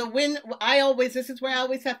 this is where I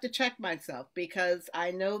always have to check myself, because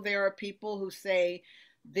I know there are people who say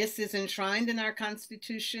this is enshrined in our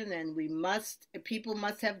Constitution and people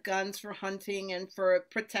must have guns for hunting and for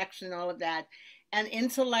protection and all of that. And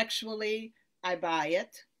intellectually, I buy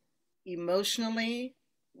it. Emotionally,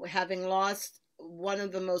 having lost one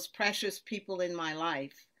of the most precious people in my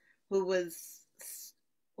life, who was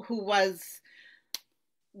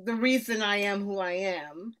the reason I am who I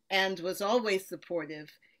am, and was always supportive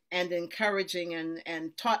and encouraging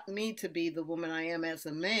and taught me to be the woman I am as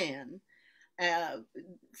a man.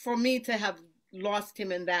 For me to have lost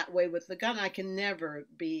him in that way with the gun, I can never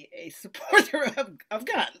be a supporter of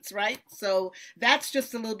guns, right? So that's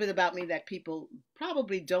just a little bit about me that people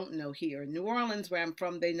probably don't know here. In New Orleans, where I'm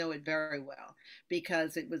from, they know it very well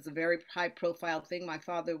because it was a very high profile thing. My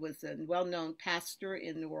father was a well-known pastor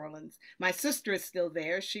in New Orleans. My sister is still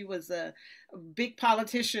there. She was a big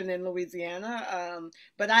politician in Louisiana,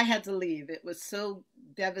 but I had to leave. It was so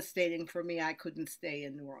devastating for me. I couldn't stay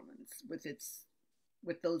in New Orleans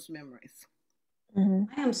with those memories. I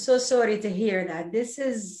am so sorry to hear that. This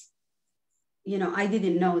is, I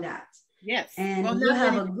didn't know that. Yes. And well, you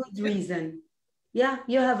have a good reason. Yeah,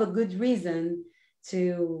 you have a good reason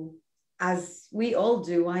to, as we all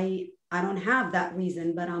do. I don't have that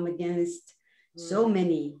reason, but I'm against so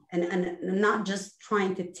many, and not just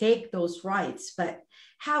trying to take those rights, but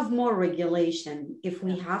have more regulation. If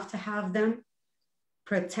we have to have them,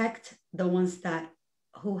 protect the ones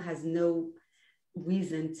who has no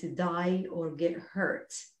reason to die or get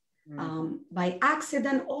hurt by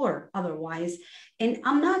accident or otherwise. And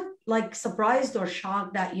I'm not like surprised or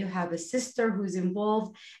shocked that you have a sister who's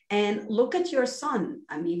involved. And look at your son.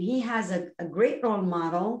 I mean, he has a great role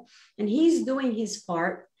model and he's doing his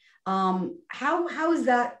part. How is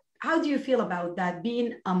that? How do you feel about that,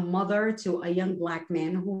 being a mother to a young Black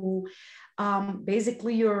man who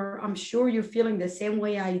basically I'm sure you're feeling the same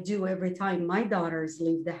way I do every time my daughters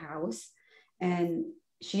leave the house. And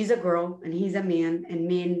she's a girl and he's a man,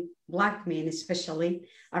 and Black men especially,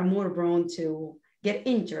 are more prone to get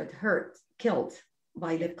injured, hurt, killed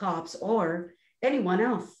by the cops or anyone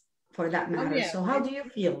else for that matter. Oh, yeah. So how do you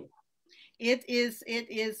feel? It is,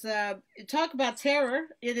 talk about terror.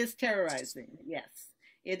 It is terrorizing. Yes,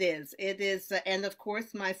 it is. And of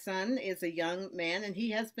course, my son is a young man and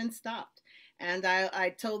he has been stopped. And I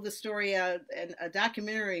told the story, and a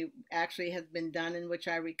documentary actually has been done in which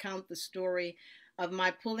I recount the story of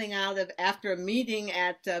my pulling out after a meeting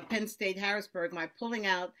at Penn State Harrisburg, my pulling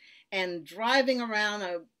out and driving around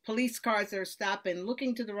police cars that are stopping,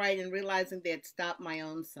 looking to the right and realizing they had stopped my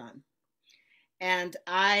own son. And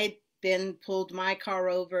I then pulled my car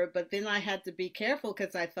over, but then I had to be careful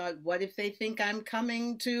because I thought, what if they think I'm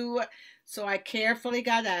coming to? So I carefully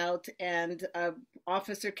got out and an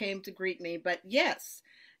officer came to greet me. But yes,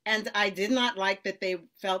 and I did not like that they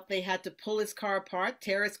felt they had to pull his car apart,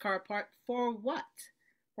 tear his car apart. For what?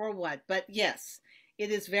 For what? But yes, it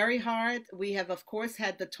is very hard. We have, of course,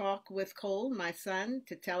 had the talk with Cole, my son,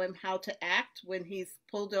 to tell him how to act when he's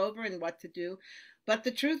pulled over and what to do. But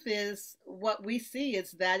the truth is, what we see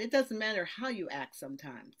is that it doesn't matter how you act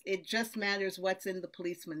sometimes. It just matters what's in the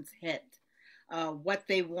policeman's head, what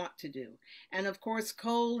they want to do. And of course,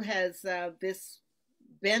 Cole has this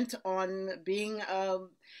bent on being a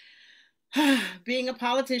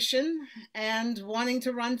politician and wanting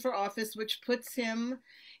to run for office, which puts him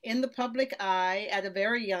in the public eye at a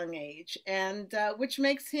very young age, and which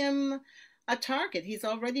makes him a target. He's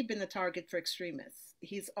already been a target for extremists.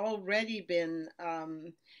 He's already been,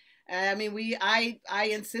 I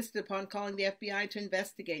insisted upon calling the FBI to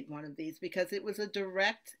investigate one of these because it was a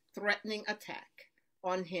direct threatening attack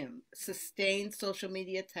on him, sustained social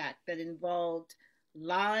media attack that involved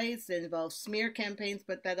lies, that involved smear campaigns,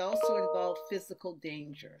 but that also involved physical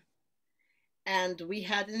danger. And we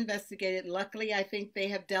had it investigated. Luckily, I think they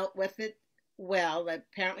have dealt with it well.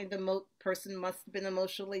 Apparently, the person must have been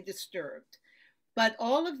emotionally disturbed. But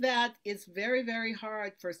all of that is very, very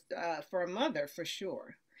hard for a mother, for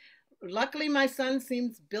sure. Luckily, my son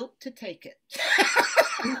seems built to take it.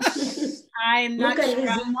 I'm not sure. Look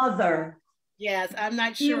at his mother. Yes, I'm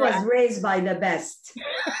not sure. He was raised by the best.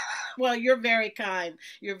 Well, you're very kind.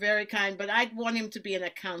 You're very kind. But I'd want him to be an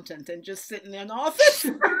accountant and just sit in an office.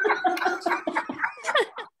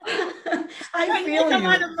 I feel you. A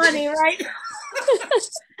lot of money, right?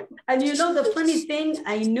 And you know, the funny thing,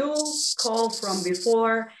 I knew Cole from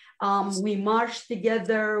before. We marched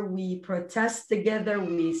together, we protest together,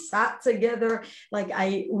 we sat together. Like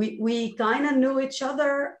we kind of knew each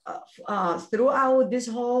other throughout this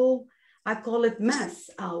whole, I call it mess.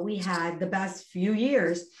 We had the past few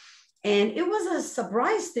years. And it was a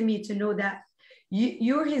surprise to me to know that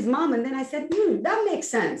you're his mom. And then I said, that makes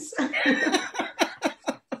sense.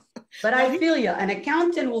 But I feel you. An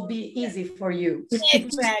accountant will be easy for you.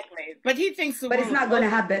 Exactly. But he thinks but it's not going to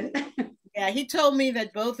happen. Yeah, he told me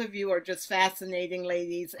that both of you are just fascinating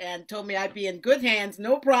ladies and told me I'd be in good hands,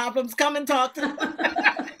 no problems. Come and talk to them.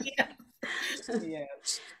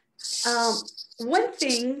 Yes. one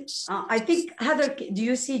thing, I think, Heather, do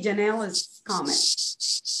you see Janelle's comment?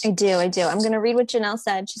 I do. I'm going to read what Janelle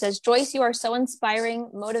said. She says, Joyce, you are so inspiring,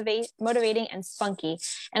 motivating, and spunky.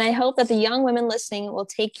 And I hope that the young women listening will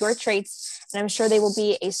take your traits, and I'm sure they will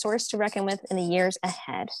be a source to reckon with in the years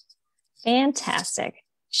ahead. Fantastic.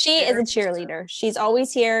 She is a cheerleader. She's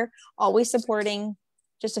always here, always supporting.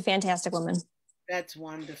 Just a fantastic woman. That's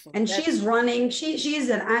wonderful. And she's running. She's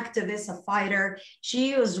an activist, a fighter.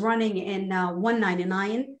 She was running in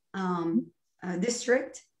 199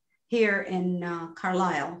 district here in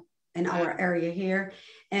Carlisle, in our area here.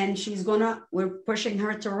 And we're pushing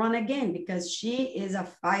her to run again because she is a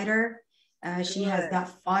fighter. She has that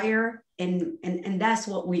fire, and that's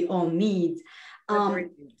what we all need.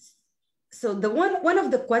 So one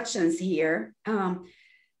of the questions here,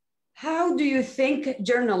 how do you think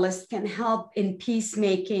journalists can help in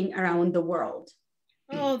peacemaking around the world?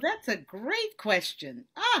 Oh, that's a great question.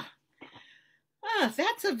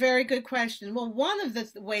 That's a very good question. Well, one of the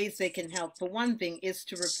ways they can help, for one thing, is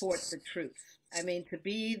to report the truth. I mean, to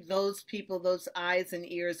be those people, those eyes and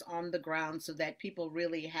ears on the ground so that people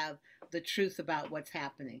really have the truth about what's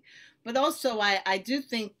happening. But also, I do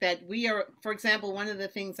think that we are, for example, one of the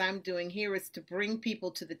things I'm doing here is to bring people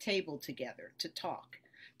to the table together to talk,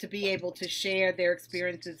 to be able to share their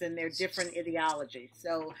experiences and their different ideologies.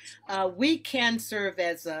 So we can serve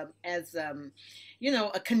as a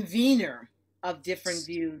convener of different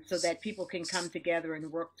views so that people can come together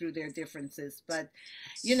and work through their differences. But,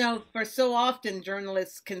 for so often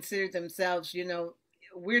journalists consider themselves,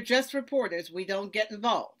 we're just reporters. We don't get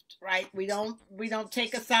involved, right? We don't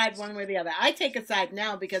take a side one way or the other. I take a side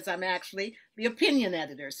now because I'm actually the opinion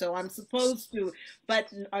editor. So I'm supposed to,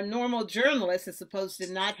 but a normal journalist is supposed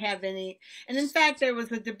to not have any. And in fact, there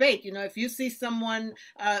was a debate, if you see someone,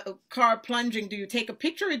 a car plunging, do you take a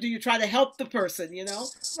picture or do you try to help the person,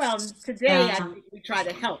 Well, today I think we try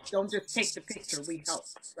to help. Don't just take the picture, we help.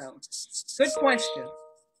 So good question.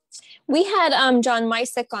 We had John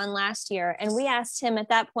Mysick on last year, and we asked him at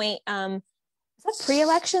that point, was that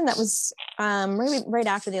pre-election? That was right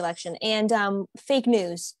after the election, and fake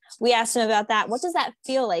news. We asked him about that. What does that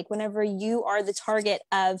feel like whenever you are the target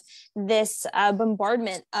of this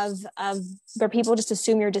bombardment of where people just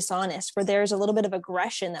assume you're dishonest, where there's a little bit of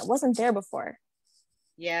aggression that wasn't there before?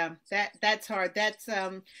 Yeah, that's hard. That's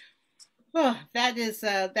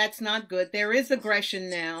not good. There is aggression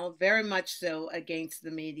now, very much so, against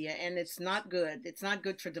the media, and it's not good. It's not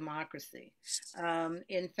good for democracy.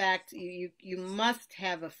 In fact, you must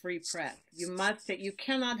have a free press. You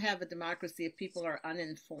cannot have a democracy if people are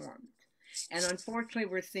uninformed. And unfortunately,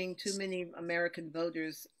 we're seeing too many American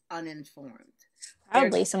voters uninformed.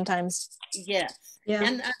 Proudly sometimes. Yes. Yeah.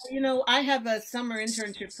 And, I have a summer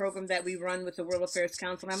internship program that we run with the World Affairs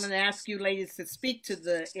Council. I'm going to ask you ladies to speak to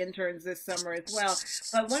the interns this summer as well.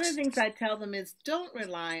 But one of the things I tell them is don't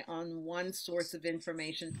rely on one source of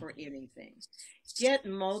information for anything. Get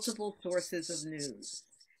multiple sources of news.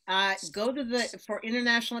 For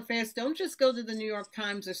international affairs, don't just go to the New York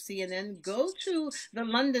Times or CNN, go to the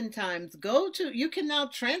London Times, you can now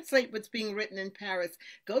translate what's being written in Paris,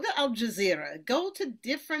 go to Al Jazeera, go to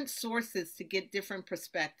different sources to get different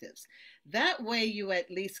perspectives. That way you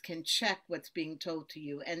at least can check what's being told to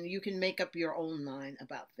you and you can make up your own mind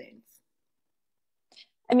about things.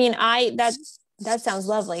 I mean, that sounds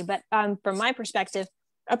lovely, but from my perspective,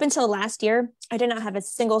 up until last year, I did not have a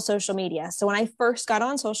single social media. So when I first got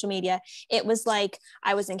on social media, it was like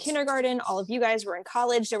I was in kindergarten. All of you guys were in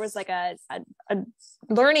college. There was like a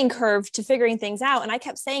learning curve to figuring things out. And I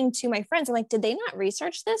kept saying to my friends, I'm like, did they not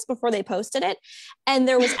research this before they posted it? And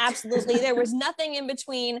there was there was nothing in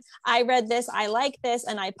between. I read this, I like this,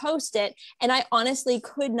 and I post it. And I honestly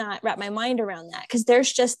could not wrap my mind around that because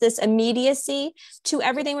there's just this immediacy to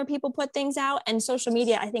everything where people put things out. And social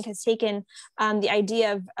media, I think, has taken the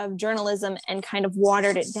idea of journalism and kind of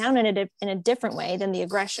watered it down in a different way than the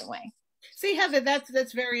aggression way. See, Heather,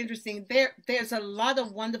 that's very interesting. There's a lot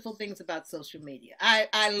of wonderful things about social media.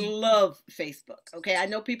 I love Facebook. Okay, I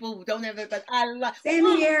know people don't have it, but I love.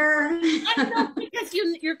 Same here. I know, because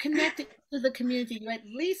you're connected to the community. You at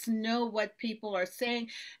least know what people are saying,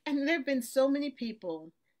 and there have been so many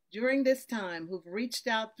people during this time who've reached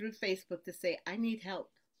out through Facebook to say, "I need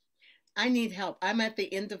help. I need help. I'm at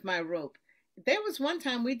the end of my rope." There was one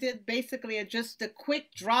time we did basically just a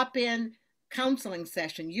quick drop-in counseling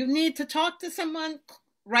session. You need to talk to someone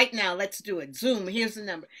right now. Let's do it. Zoom. Here's the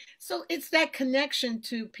number. So it's that connection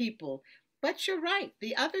to people. But you're right.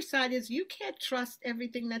 The other side is you can't trust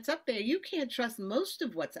everything that's up there. You can't trust most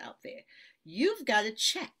of what's out there. You've got to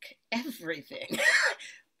check everything.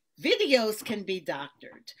 Videos can be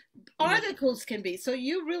doctored. Articles can be. So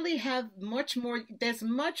you really have much more, there's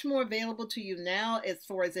much more available to you now as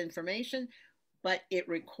far as information, but it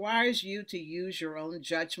requires you to use your own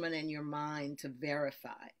judgment and your mind to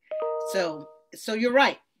verify. So you're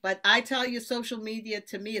right. But I tell you, social media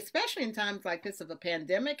to me, especially in times like this of a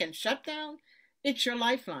pandemic and shutdown, it's your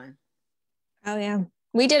lifeline. Oh, yeah.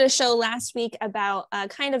 We did a show last week about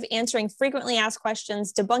kind of answering frequently asked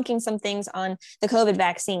questions, debunking some things on the COVID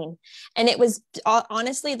vaccine. And it was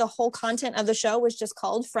honestly, the whole content of the show was just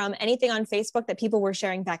culled from anything on Facebook that people were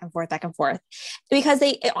sharing back and forth, because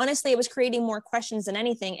honestly, it was creating more questions than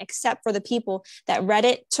anything, except for the people that read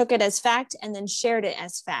it, took it as fact, and then shared it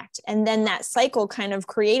as fact. And then that cycle kind of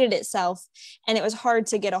created itself, and it was hard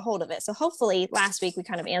to get a hold of it. So hopefully last week we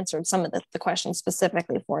kind of answered some of the questions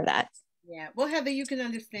specifically for that. Yeah. Well, Heather, you can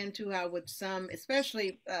understand too how with some,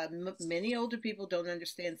 especially many older people don't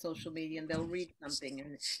understand social media, and they'll read something.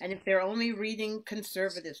 And if they're only reading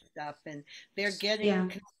conservative stuff and they're getting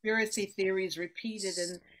conspiracy theories repeated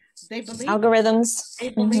and they believe algorithms. They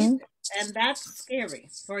believe it. And that's scary.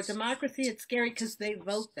 For a democracy, it's scary because they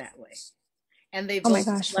vote that way. And they vote, oh my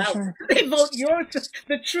gosh, for sure. They vote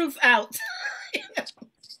the truth out.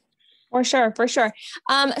 For sure.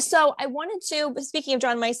 So I wanted to, speaking of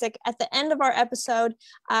John Misick, at the end of our episode,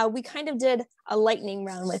 we kind of did a lightning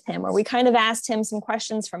round with him, where we kind of asked him some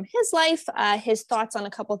questions from his life, his thoughts on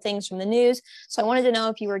a couple of things from the news. So I wanted to know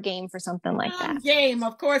if you were game for something like that. I'm game.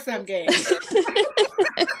 Of course I'm game.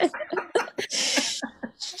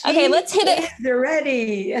 Okay, let's hit it. They're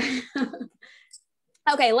ready.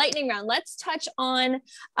 Okay, lightning round. Let's touch on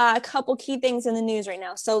a couple key things in the news right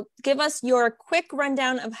now. So give us your quick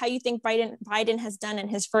rundown of how you think Biden has done in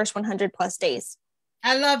his first 100 plus days.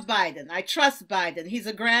 I love Biden. I trust Biden. He's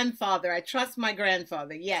a grandfather. I trust my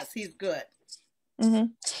grandfather. Yes, he's good. Mm-hmm.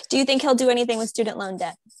 Do you think he'll do anything with student loan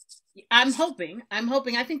debt? I'm hoping.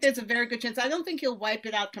 I think there's a very good chance. I don't think he'll wipe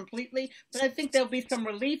it out completely, but I think there'll be some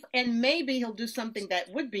relief, and maybe he'll do something that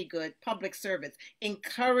would be good, public service.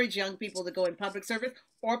 Encourage young people to go in public service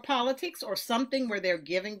or politics or something where they're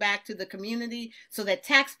giving back to the community so that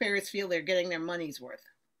taxpayers feel they're getting their money's worth.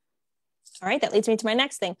 All right, that leads me to my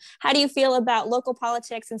next thing. How do you feel about local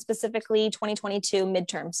politics and specifically 2022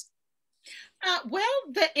 midterms?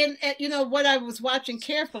 What I was watching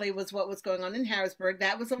carefully was what was going on in Harrisburg.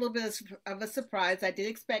 That was a little bit of a surprise. I did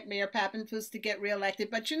expect Mayor Pappenfuss to get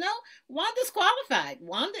reelected, but Wanda's qualified.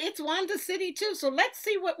 It's Wanda's city too. So let's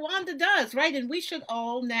see what Wanda does, right? And we should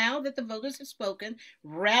all, now that the voters have spoken,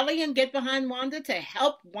 rally and get behind Wanda to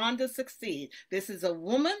help Wanda succeed. This is a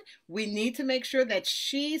woman. We need to make sure that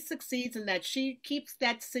she succeeds and that she keeps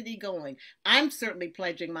that city going. I'm certainly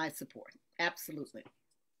pledging my support. Absolutely.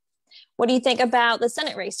 What do you think about the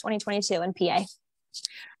Senate race 2022 in PA?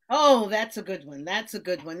 Oh, that's a good one.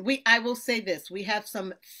 I will say this. We have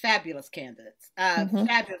some fabulous candidates, and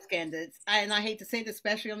I hate to say this,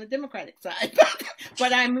 especially on the Democratic side,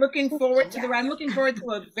 but I'm looking forward to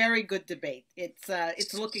a very good debate.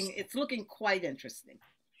 It's looking quite interesting.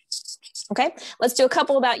 Okay, let's do a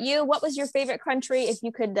couple about you. What was your favorite country? If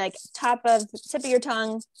you could tip of your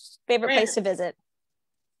tongue, favorite place to visit?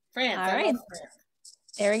 France. All right.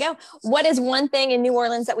 There we go. What is one thing in New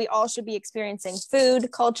Orleans that we all should be experiencing?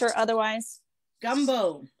 Food, culture, otherwise?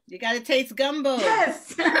 Gumbo. You got to taste gumbo.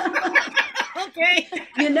 Yes. Okay.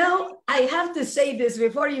 I have to say this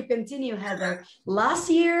before you continue, Heather. Last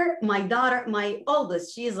year, my daughter, my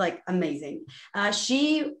oldest, she is amazing.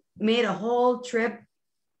 She made a whole trip,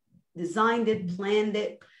 designed it, planned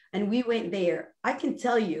it, and we went there. I can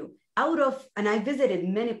tell you, and I visited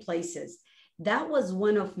many places. That was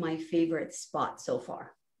one of my favorite spots so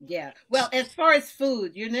far. Yeah. Well, as far as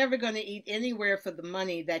food, you're never going to eat anywhere for the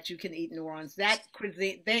money that you can eat in New Orleans. That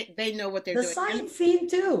cuisine, they know what they're doing. The sightseeing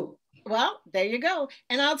too. Well, there you go.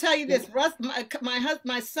 And I'll tell you this, Russ,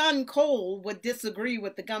 my son Cole would disagree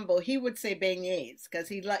with the gumbo. He would say beignets because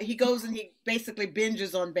he goes and he basically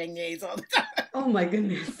binges on beignets all the time. Oh my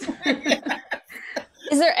goodness.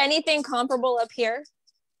 Is there anything comparable up here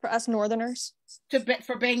for us Northerners? For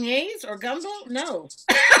beignets or gumbo? No.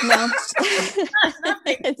 No.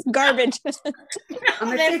 It's garbage.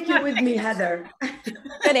 I'm going to take you with me, Heather.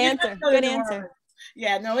 Good answer. Good answer.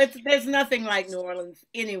 Yeah, no, there's nothing like New Orleans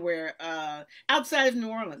anywhere outside of New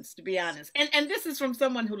Orleans, to be honest. And this is from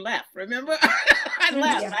someone who left, remember? I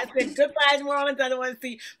left. Yeah. I said, goodbye, New Orleans, I don't want to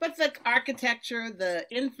see. But the architecture, the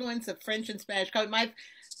influence of French and Spanish culture,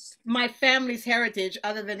 my family's heritage,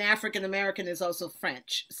 other than African American, is also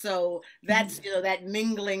French. So that's, that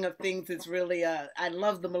mingling of things is really, I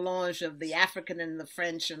love the melange of the African and the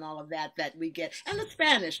French and all of that we get, and the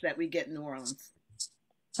Spanish that we get in New Orleans.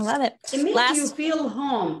 I love it. It makes you feel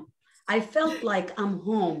home. I felt like I'm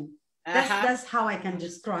home. That's how I can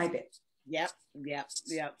describe it. Yep.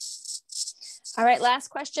 All right, last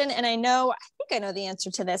question. And I think I know the answer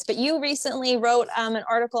to this, but you recently wrote an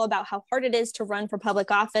article about how hard it is to run for public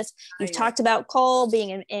office. You've talked about Cole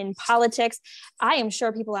being in politics. I am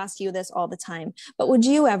sure people ask you this all the time, but would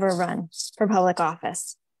you ever run for public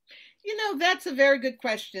office? You know, that's a very good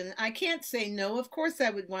question. I can't say no. Of course I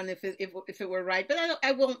would run if it were right, but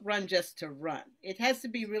I won't run just to run. It has to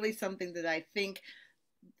be really something that I think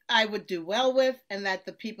I would do well with, and that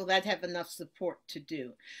the people that have enough support to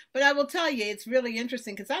do. But I will tell you, it's really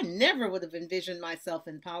interesting because I never would have envisioned myself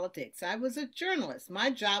in politics. I was a journalist. My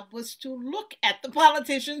job was to look at the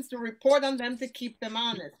politicians, to report on them, to keep them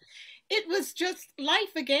honest. It was just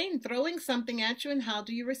life again, throwing something at you, and how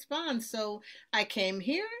do you respond? So I came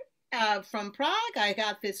here from Prague. I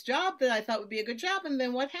got this job that I thought would be a good job, and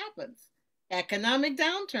then what happens? Economic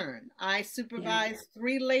downturn. I supervised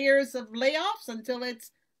 3 layers of layoffs until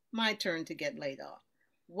it's my turn to get laid off.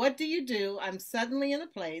 What do? I'm suddenly in a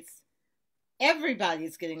place,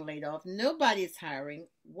 everybody's getting laid off, nobody's hiring.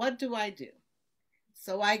 What do?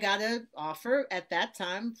 So I got an offer at that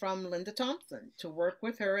time from Linda Thompson to work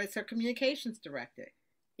with her as her communications director.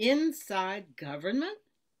 Inside government?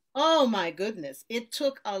 Oh my goodness, it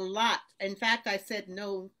took a lot. In fact, I said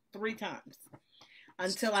no 3 times.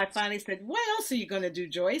 Until I finally said, what else are you going to do,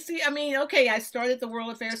 Joyce? I mean, okay, I started the World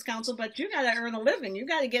Affairs Council, but you got to earn a living. You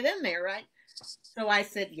got to get in there, right? So I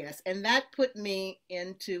said yes. And that put me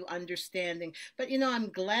into understanding. But, you know, I'm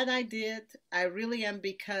glad I did. I really am,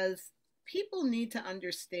 because people need to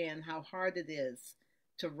understand how hard it is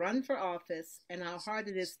to run for office and how hard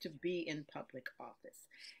it is to be in public office.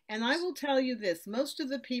 And I will tell you this, most of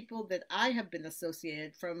the people that I have been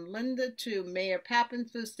associated, from Linda to Mayor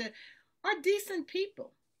Pappenfuster, are decent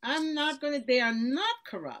people. They are not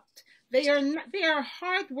corrupt. They are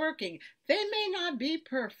hardworking. They may not be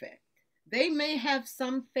perfect. They may have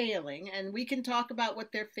some failing, and we can talk about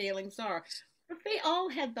what their failings are. But they all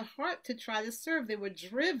had the heart to try to serve. They were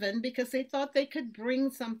driven because they thought they could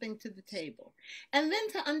bring something to the table. And then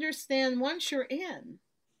to understand, once you're in,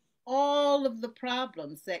 all of the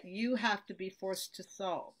problems that you have to be forced to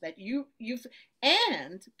solve, that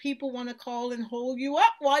and people want to call and hold you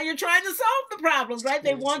up while you're trying to solve the problems, right?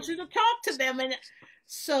 They want you to talk to them. And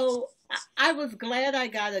so I was glad I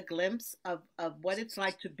got a glimpse of what it's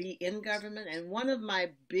like to be in government. And one of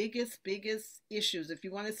my biggest issues, if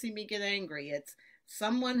you want to see me get angry, it's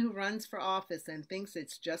someone who runs for office and thinks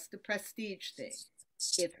it's just a prestige thing.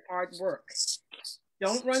 It's hard work.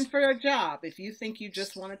 Don't run for a job if you think you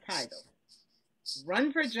just want a title.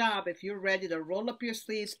 Run for a job if you're ready to roll up your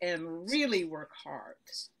sleeves and really work hard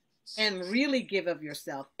and really give of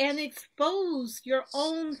yourself and expose your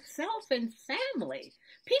own self and family.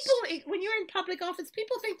 People, when you're in public office,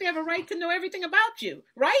 people think they have a right to know everything about you,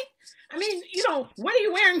 right? I mean, you know, what are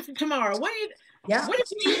you wearing tomorrow? What did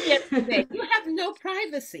you eat yesterday? You have no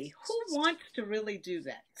privacy. Who wants to really do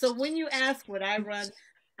that? So when you ask would I run,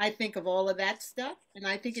 I think of all of that stuff, and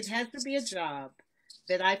I think it has to be a job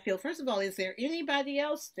that I feel, first of all, is there anybody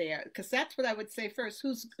else there? Because that's what I would say first.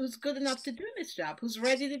 Who's good enough to do this job? Who's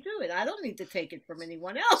ready to do it? I don't need to take it from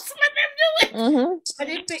anyone else. Let them do it. Mm-hmm.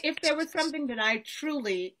 But if there was something that I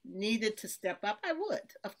truly needed to step up, I would.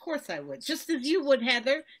 Of course I would. Just as you would,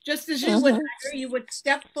 Heather. Just as you would, Heather, you would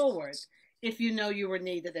step forward if you know you were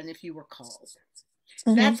needed and if you were called.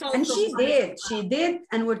 Mm-hmm. That's also, and she did,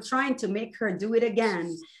 and we're trying to make her do it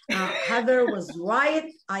again. Heather was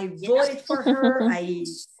right. I voted for her. I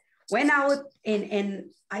went out, and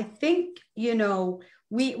I think, you know,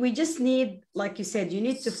 we just need, like you said, you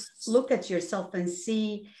need to look at yourself and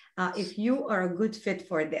see if you are a good fit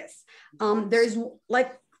for this. There's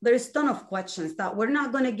a ton of questions that we're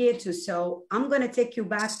not going to get to, so I'm going to take you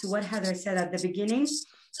back to what Heather said at the beginning.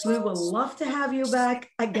 We would love to have you back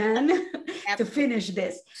again to finish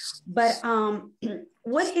this. But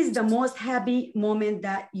what is the most happy moment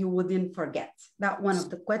that you wouldn't forget? That one of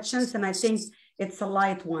the questions, and I think it's a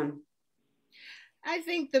light one. I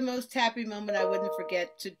think the most happy moment I wouldn't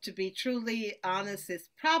forget, to be truly honest, is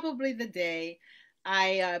probably the day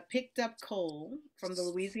I picked up Cole from the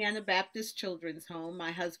Louisiana Baptist Children's Home,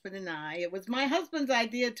 my husband and I. It was my husband's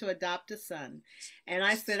idea to adopt a son. And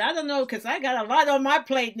I said, I don't know, because I got a lot on my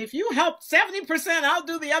plate. And if you help 70%, I'll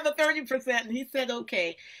do the other 30%. And he said,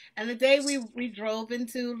 okay. And the day we drove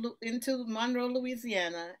into Monroe,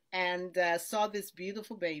 Louisiana, and saw this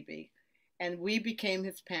beautiful baby, and we became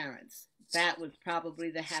his parents. That was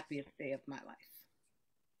probably the happiest day of my life.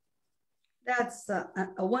 That's a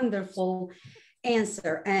wonderful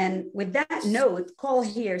answer. And with that note, Cole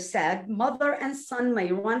here said, mother and son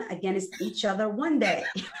may run against each other one day.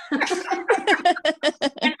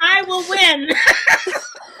 And I will win.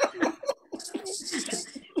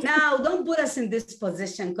 Now, don't put us in this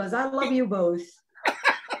position because I love you both.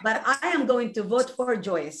 But I am going to vote for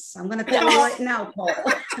Joyce. I'm going to tell you right now, Paul.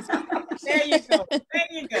 There you go. There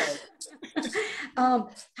you go.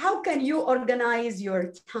 How can you organize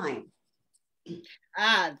your time?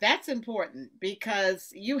 That's important because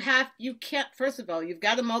you can't, first of all, you've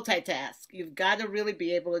got to multitask. You've got to really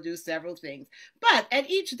be able to do several things. But at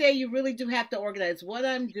each day, you really do have to organize what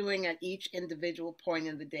I'm doing at each individual point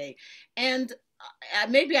in the day. And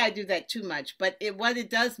maybe I do that too much, but what it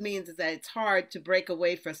does mean is that it's hard to break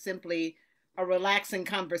away for simply a relaxing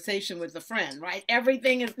conversation with a friend, right?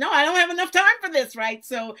 Everything is, no, I don't have enough time for this, right?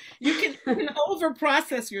 So you can over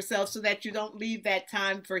process yourself so that you don't leave that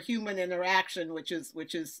time for human interaction, which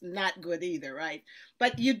is not good either, right?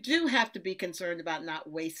 But you do have to be concerned about not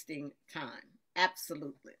wasting time.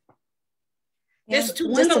 Absolutely. There's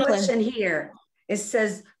one question here. It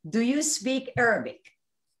says, do you speak Arabic?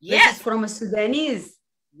 Yes. This is from a Sudanese.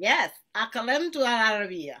 Yes. أكلمت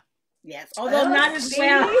العربية. Yes. Although not as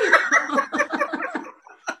well.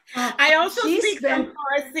 I also speak some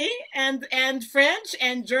Farsi and French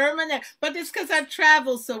and German, but it's because I've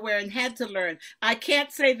traveled somewhere and had to learn. I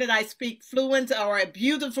can't say that I speak fluent or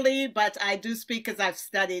beautifully, but I do speak because I've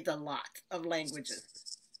studied a lot of languages.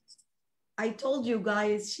 I told you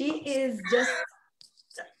guys, she is just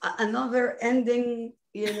another ending,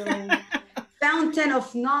 fountain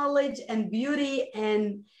of knowledge and beauty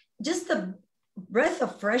and just a breath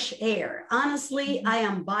of fresh air. Honestly, I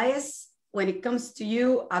am biased when it comes to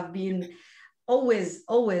you. I've been always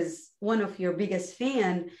one of your biggest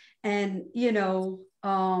fan. And, yeah,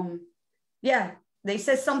 they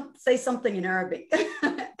say something in Arabic.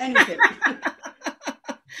 Anything.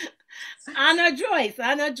 Ana Joyce,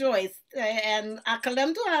 and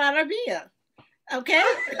أكلمت العربية. Okay?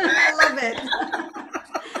 I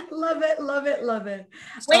love it. Love it.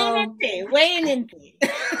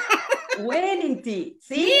 وين انتي.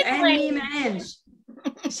 See? And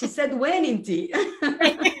she said وين انتي.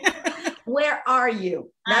 Where are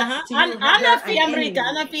you? That's to you, أنا في أمريكا.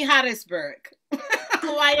 أنا في Harrisburg.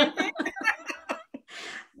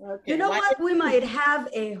 You know what? We might have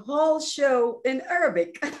a whole show in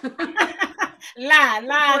Arabic. For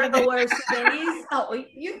our Sudanese,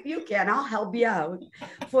 you can. I'll help you out.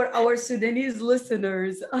 For our Sudanese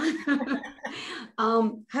listeners,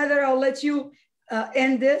 Heather, I'll let you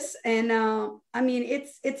end this. And I mean,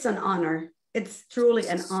 it's an honor. It's truly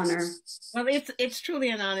an honor. Well, it's truly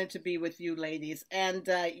an honor to be with you, ladies, and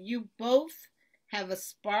you both have a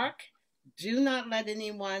spark. Do not let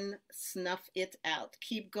anyone snuff it out.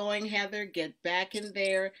 Keep going, Heather. Get back in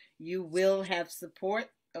there. You will have support,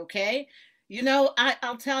 okay?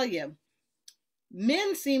 I'll tell you,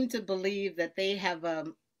 men seem to believe that they have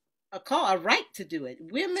a right to do it.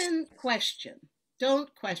 Women question.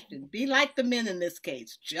 Don't question. Be like the men in this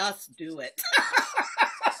case. Just do it.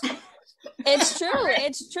 It's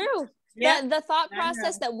true. Yeah. The thought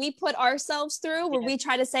process that we put ourselves through where we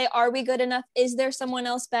try to say, are we good enough? Is there someone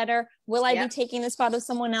else better? Will I be taking the spot of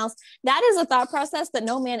someone else? That is a thought process that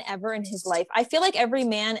no man ever in his life. I feel like every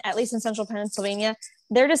man, at least in central Pennsylvania,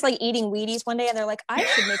 they're just like eating Wheaties one day and they're like, I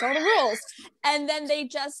should make all the rules. And then they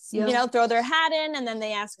just, throw their hat in and then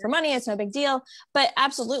they ask for money. It's no big deal. But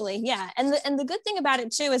absolutely. Yeah. And the good thing about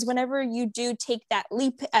it too, is whenever you do take that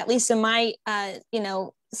leap, at least in my,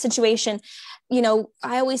 situation,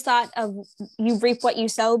 I always thought of you reap what you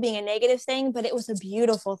sow being a negative thing, but it was a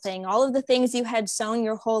beautiful thing. All of the things you had sown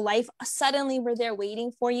your whole life suddenly were there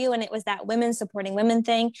waiting for you. And it was that women supporting women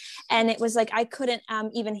thing. And it was like, I couldn't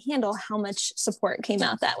even handle how much support came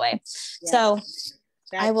out that way. Yeah. So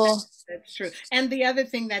that's true. And the other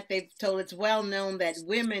thing that they've told, it's well known that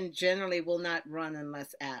women generally will not run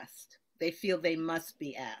unless asked. They feel they must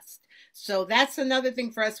be asked. So that's another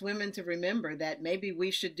thing for us women to remember, that maybe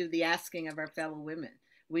we should do the asking of our fellow women.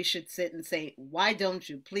 We should sit and say, why don't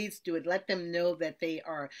you? Please do it. Let them know that they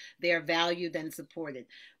are valued and supported.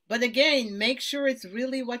 But again, make sure it's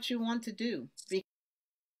really what you want to do.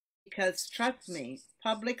 Because trust me,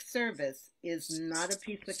 public service is not a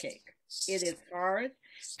piece of cake. It is hard.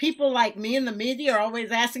 People like me in the media are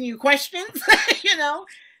always asking you questions,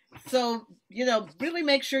 So, really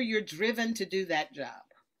make sure you're driven to do that job.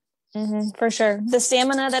 For sure. The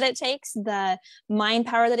stamina that it takes, the mind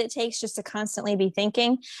power that it takes just to constantly be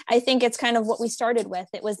thinking. I think it's kind of what we started with.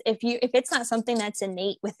 It was if it's not something that's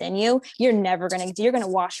innate within you, you're going to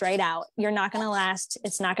wash right out. You're not going to last.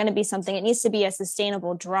 It's not going to be something. It needs to be a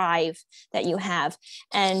sustainable drive that you have.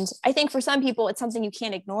 And I think for some people, it's something you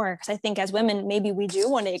can't ignore, because I think as women, maybe we do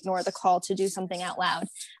want to ignore the call to do something out loud.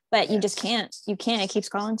 But you just can't. You can't. It keeps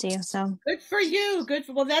calling to you. So good for you.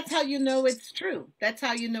 Well, that's how you know it's true. That's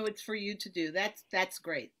how you know it's for you to do. That's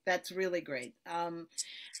great. That's really great.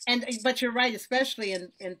 But you're right, especially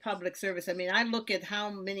in public service. I mean, I look at how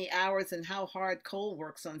many hours and how hard Cole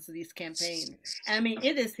works on these campaigns. I mean,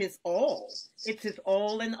 it is his all. It's his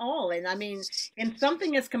all in all. And I mean, in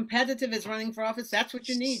something as competitive as running for office, that's what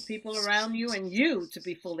you need: people around you and you to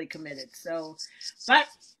be fully committed. So, but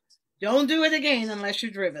don't do it again unless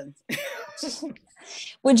you're driven.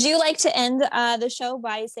 Would you like to end the show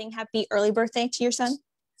by saying happy early birthday to your son?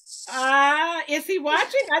 Is he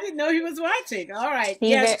watching? I didn't know he was watching. All right.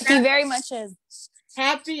 He very much is.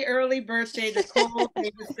 Happy early birthday to Cole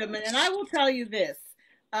Davis Goodman. And I will tell you this.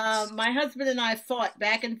 My husband and I fought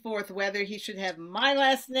back and forth whether he should have my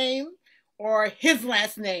last name or his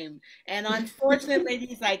last name. And unfortunately,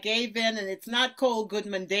 ladies, I gave in, and it's not Cole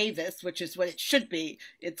Goodman Davis, which is what it should be.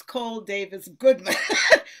 It's Cole Davis Goodman.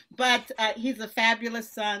 But he's a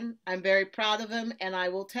fabulous son. I'm very proud of him. And I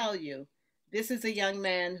will tell you, this is a young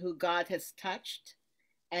man who God has touched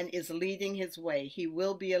and is leading his way. He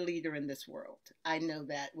will be a leader in this world. I know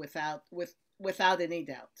that without any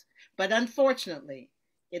doubt. But unfortunately,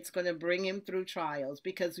 it's going to bring him through trials,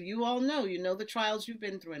 because you all know, the trials you've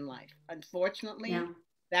been through in life. Unfortunately,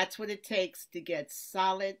 That's what it takes to get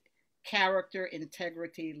solid character,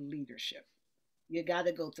 integrity, leadership. You got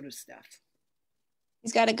to go through stuff.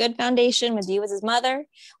 He's got a good foundation with you as his mother.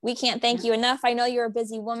 We can't thank you enough. I know you're a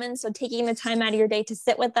busy woman, so taking the time out of your day to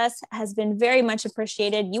sit with us has been very much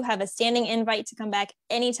appreciated. You have a standing invite to come back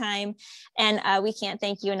anytime, and we can't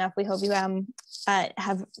thank you enough. We hope you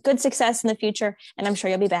have good success in the future, and I'm sure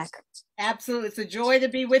you'll be back. Absolutely. It's a joy to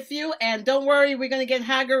be with you. And don't worry, we're going to get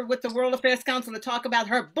Hagir with the World Affairs Council to talk about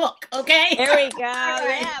her book, okay? There we go.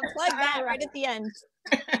 Right. Yeah, plug that right at the end.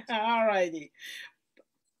 All righty.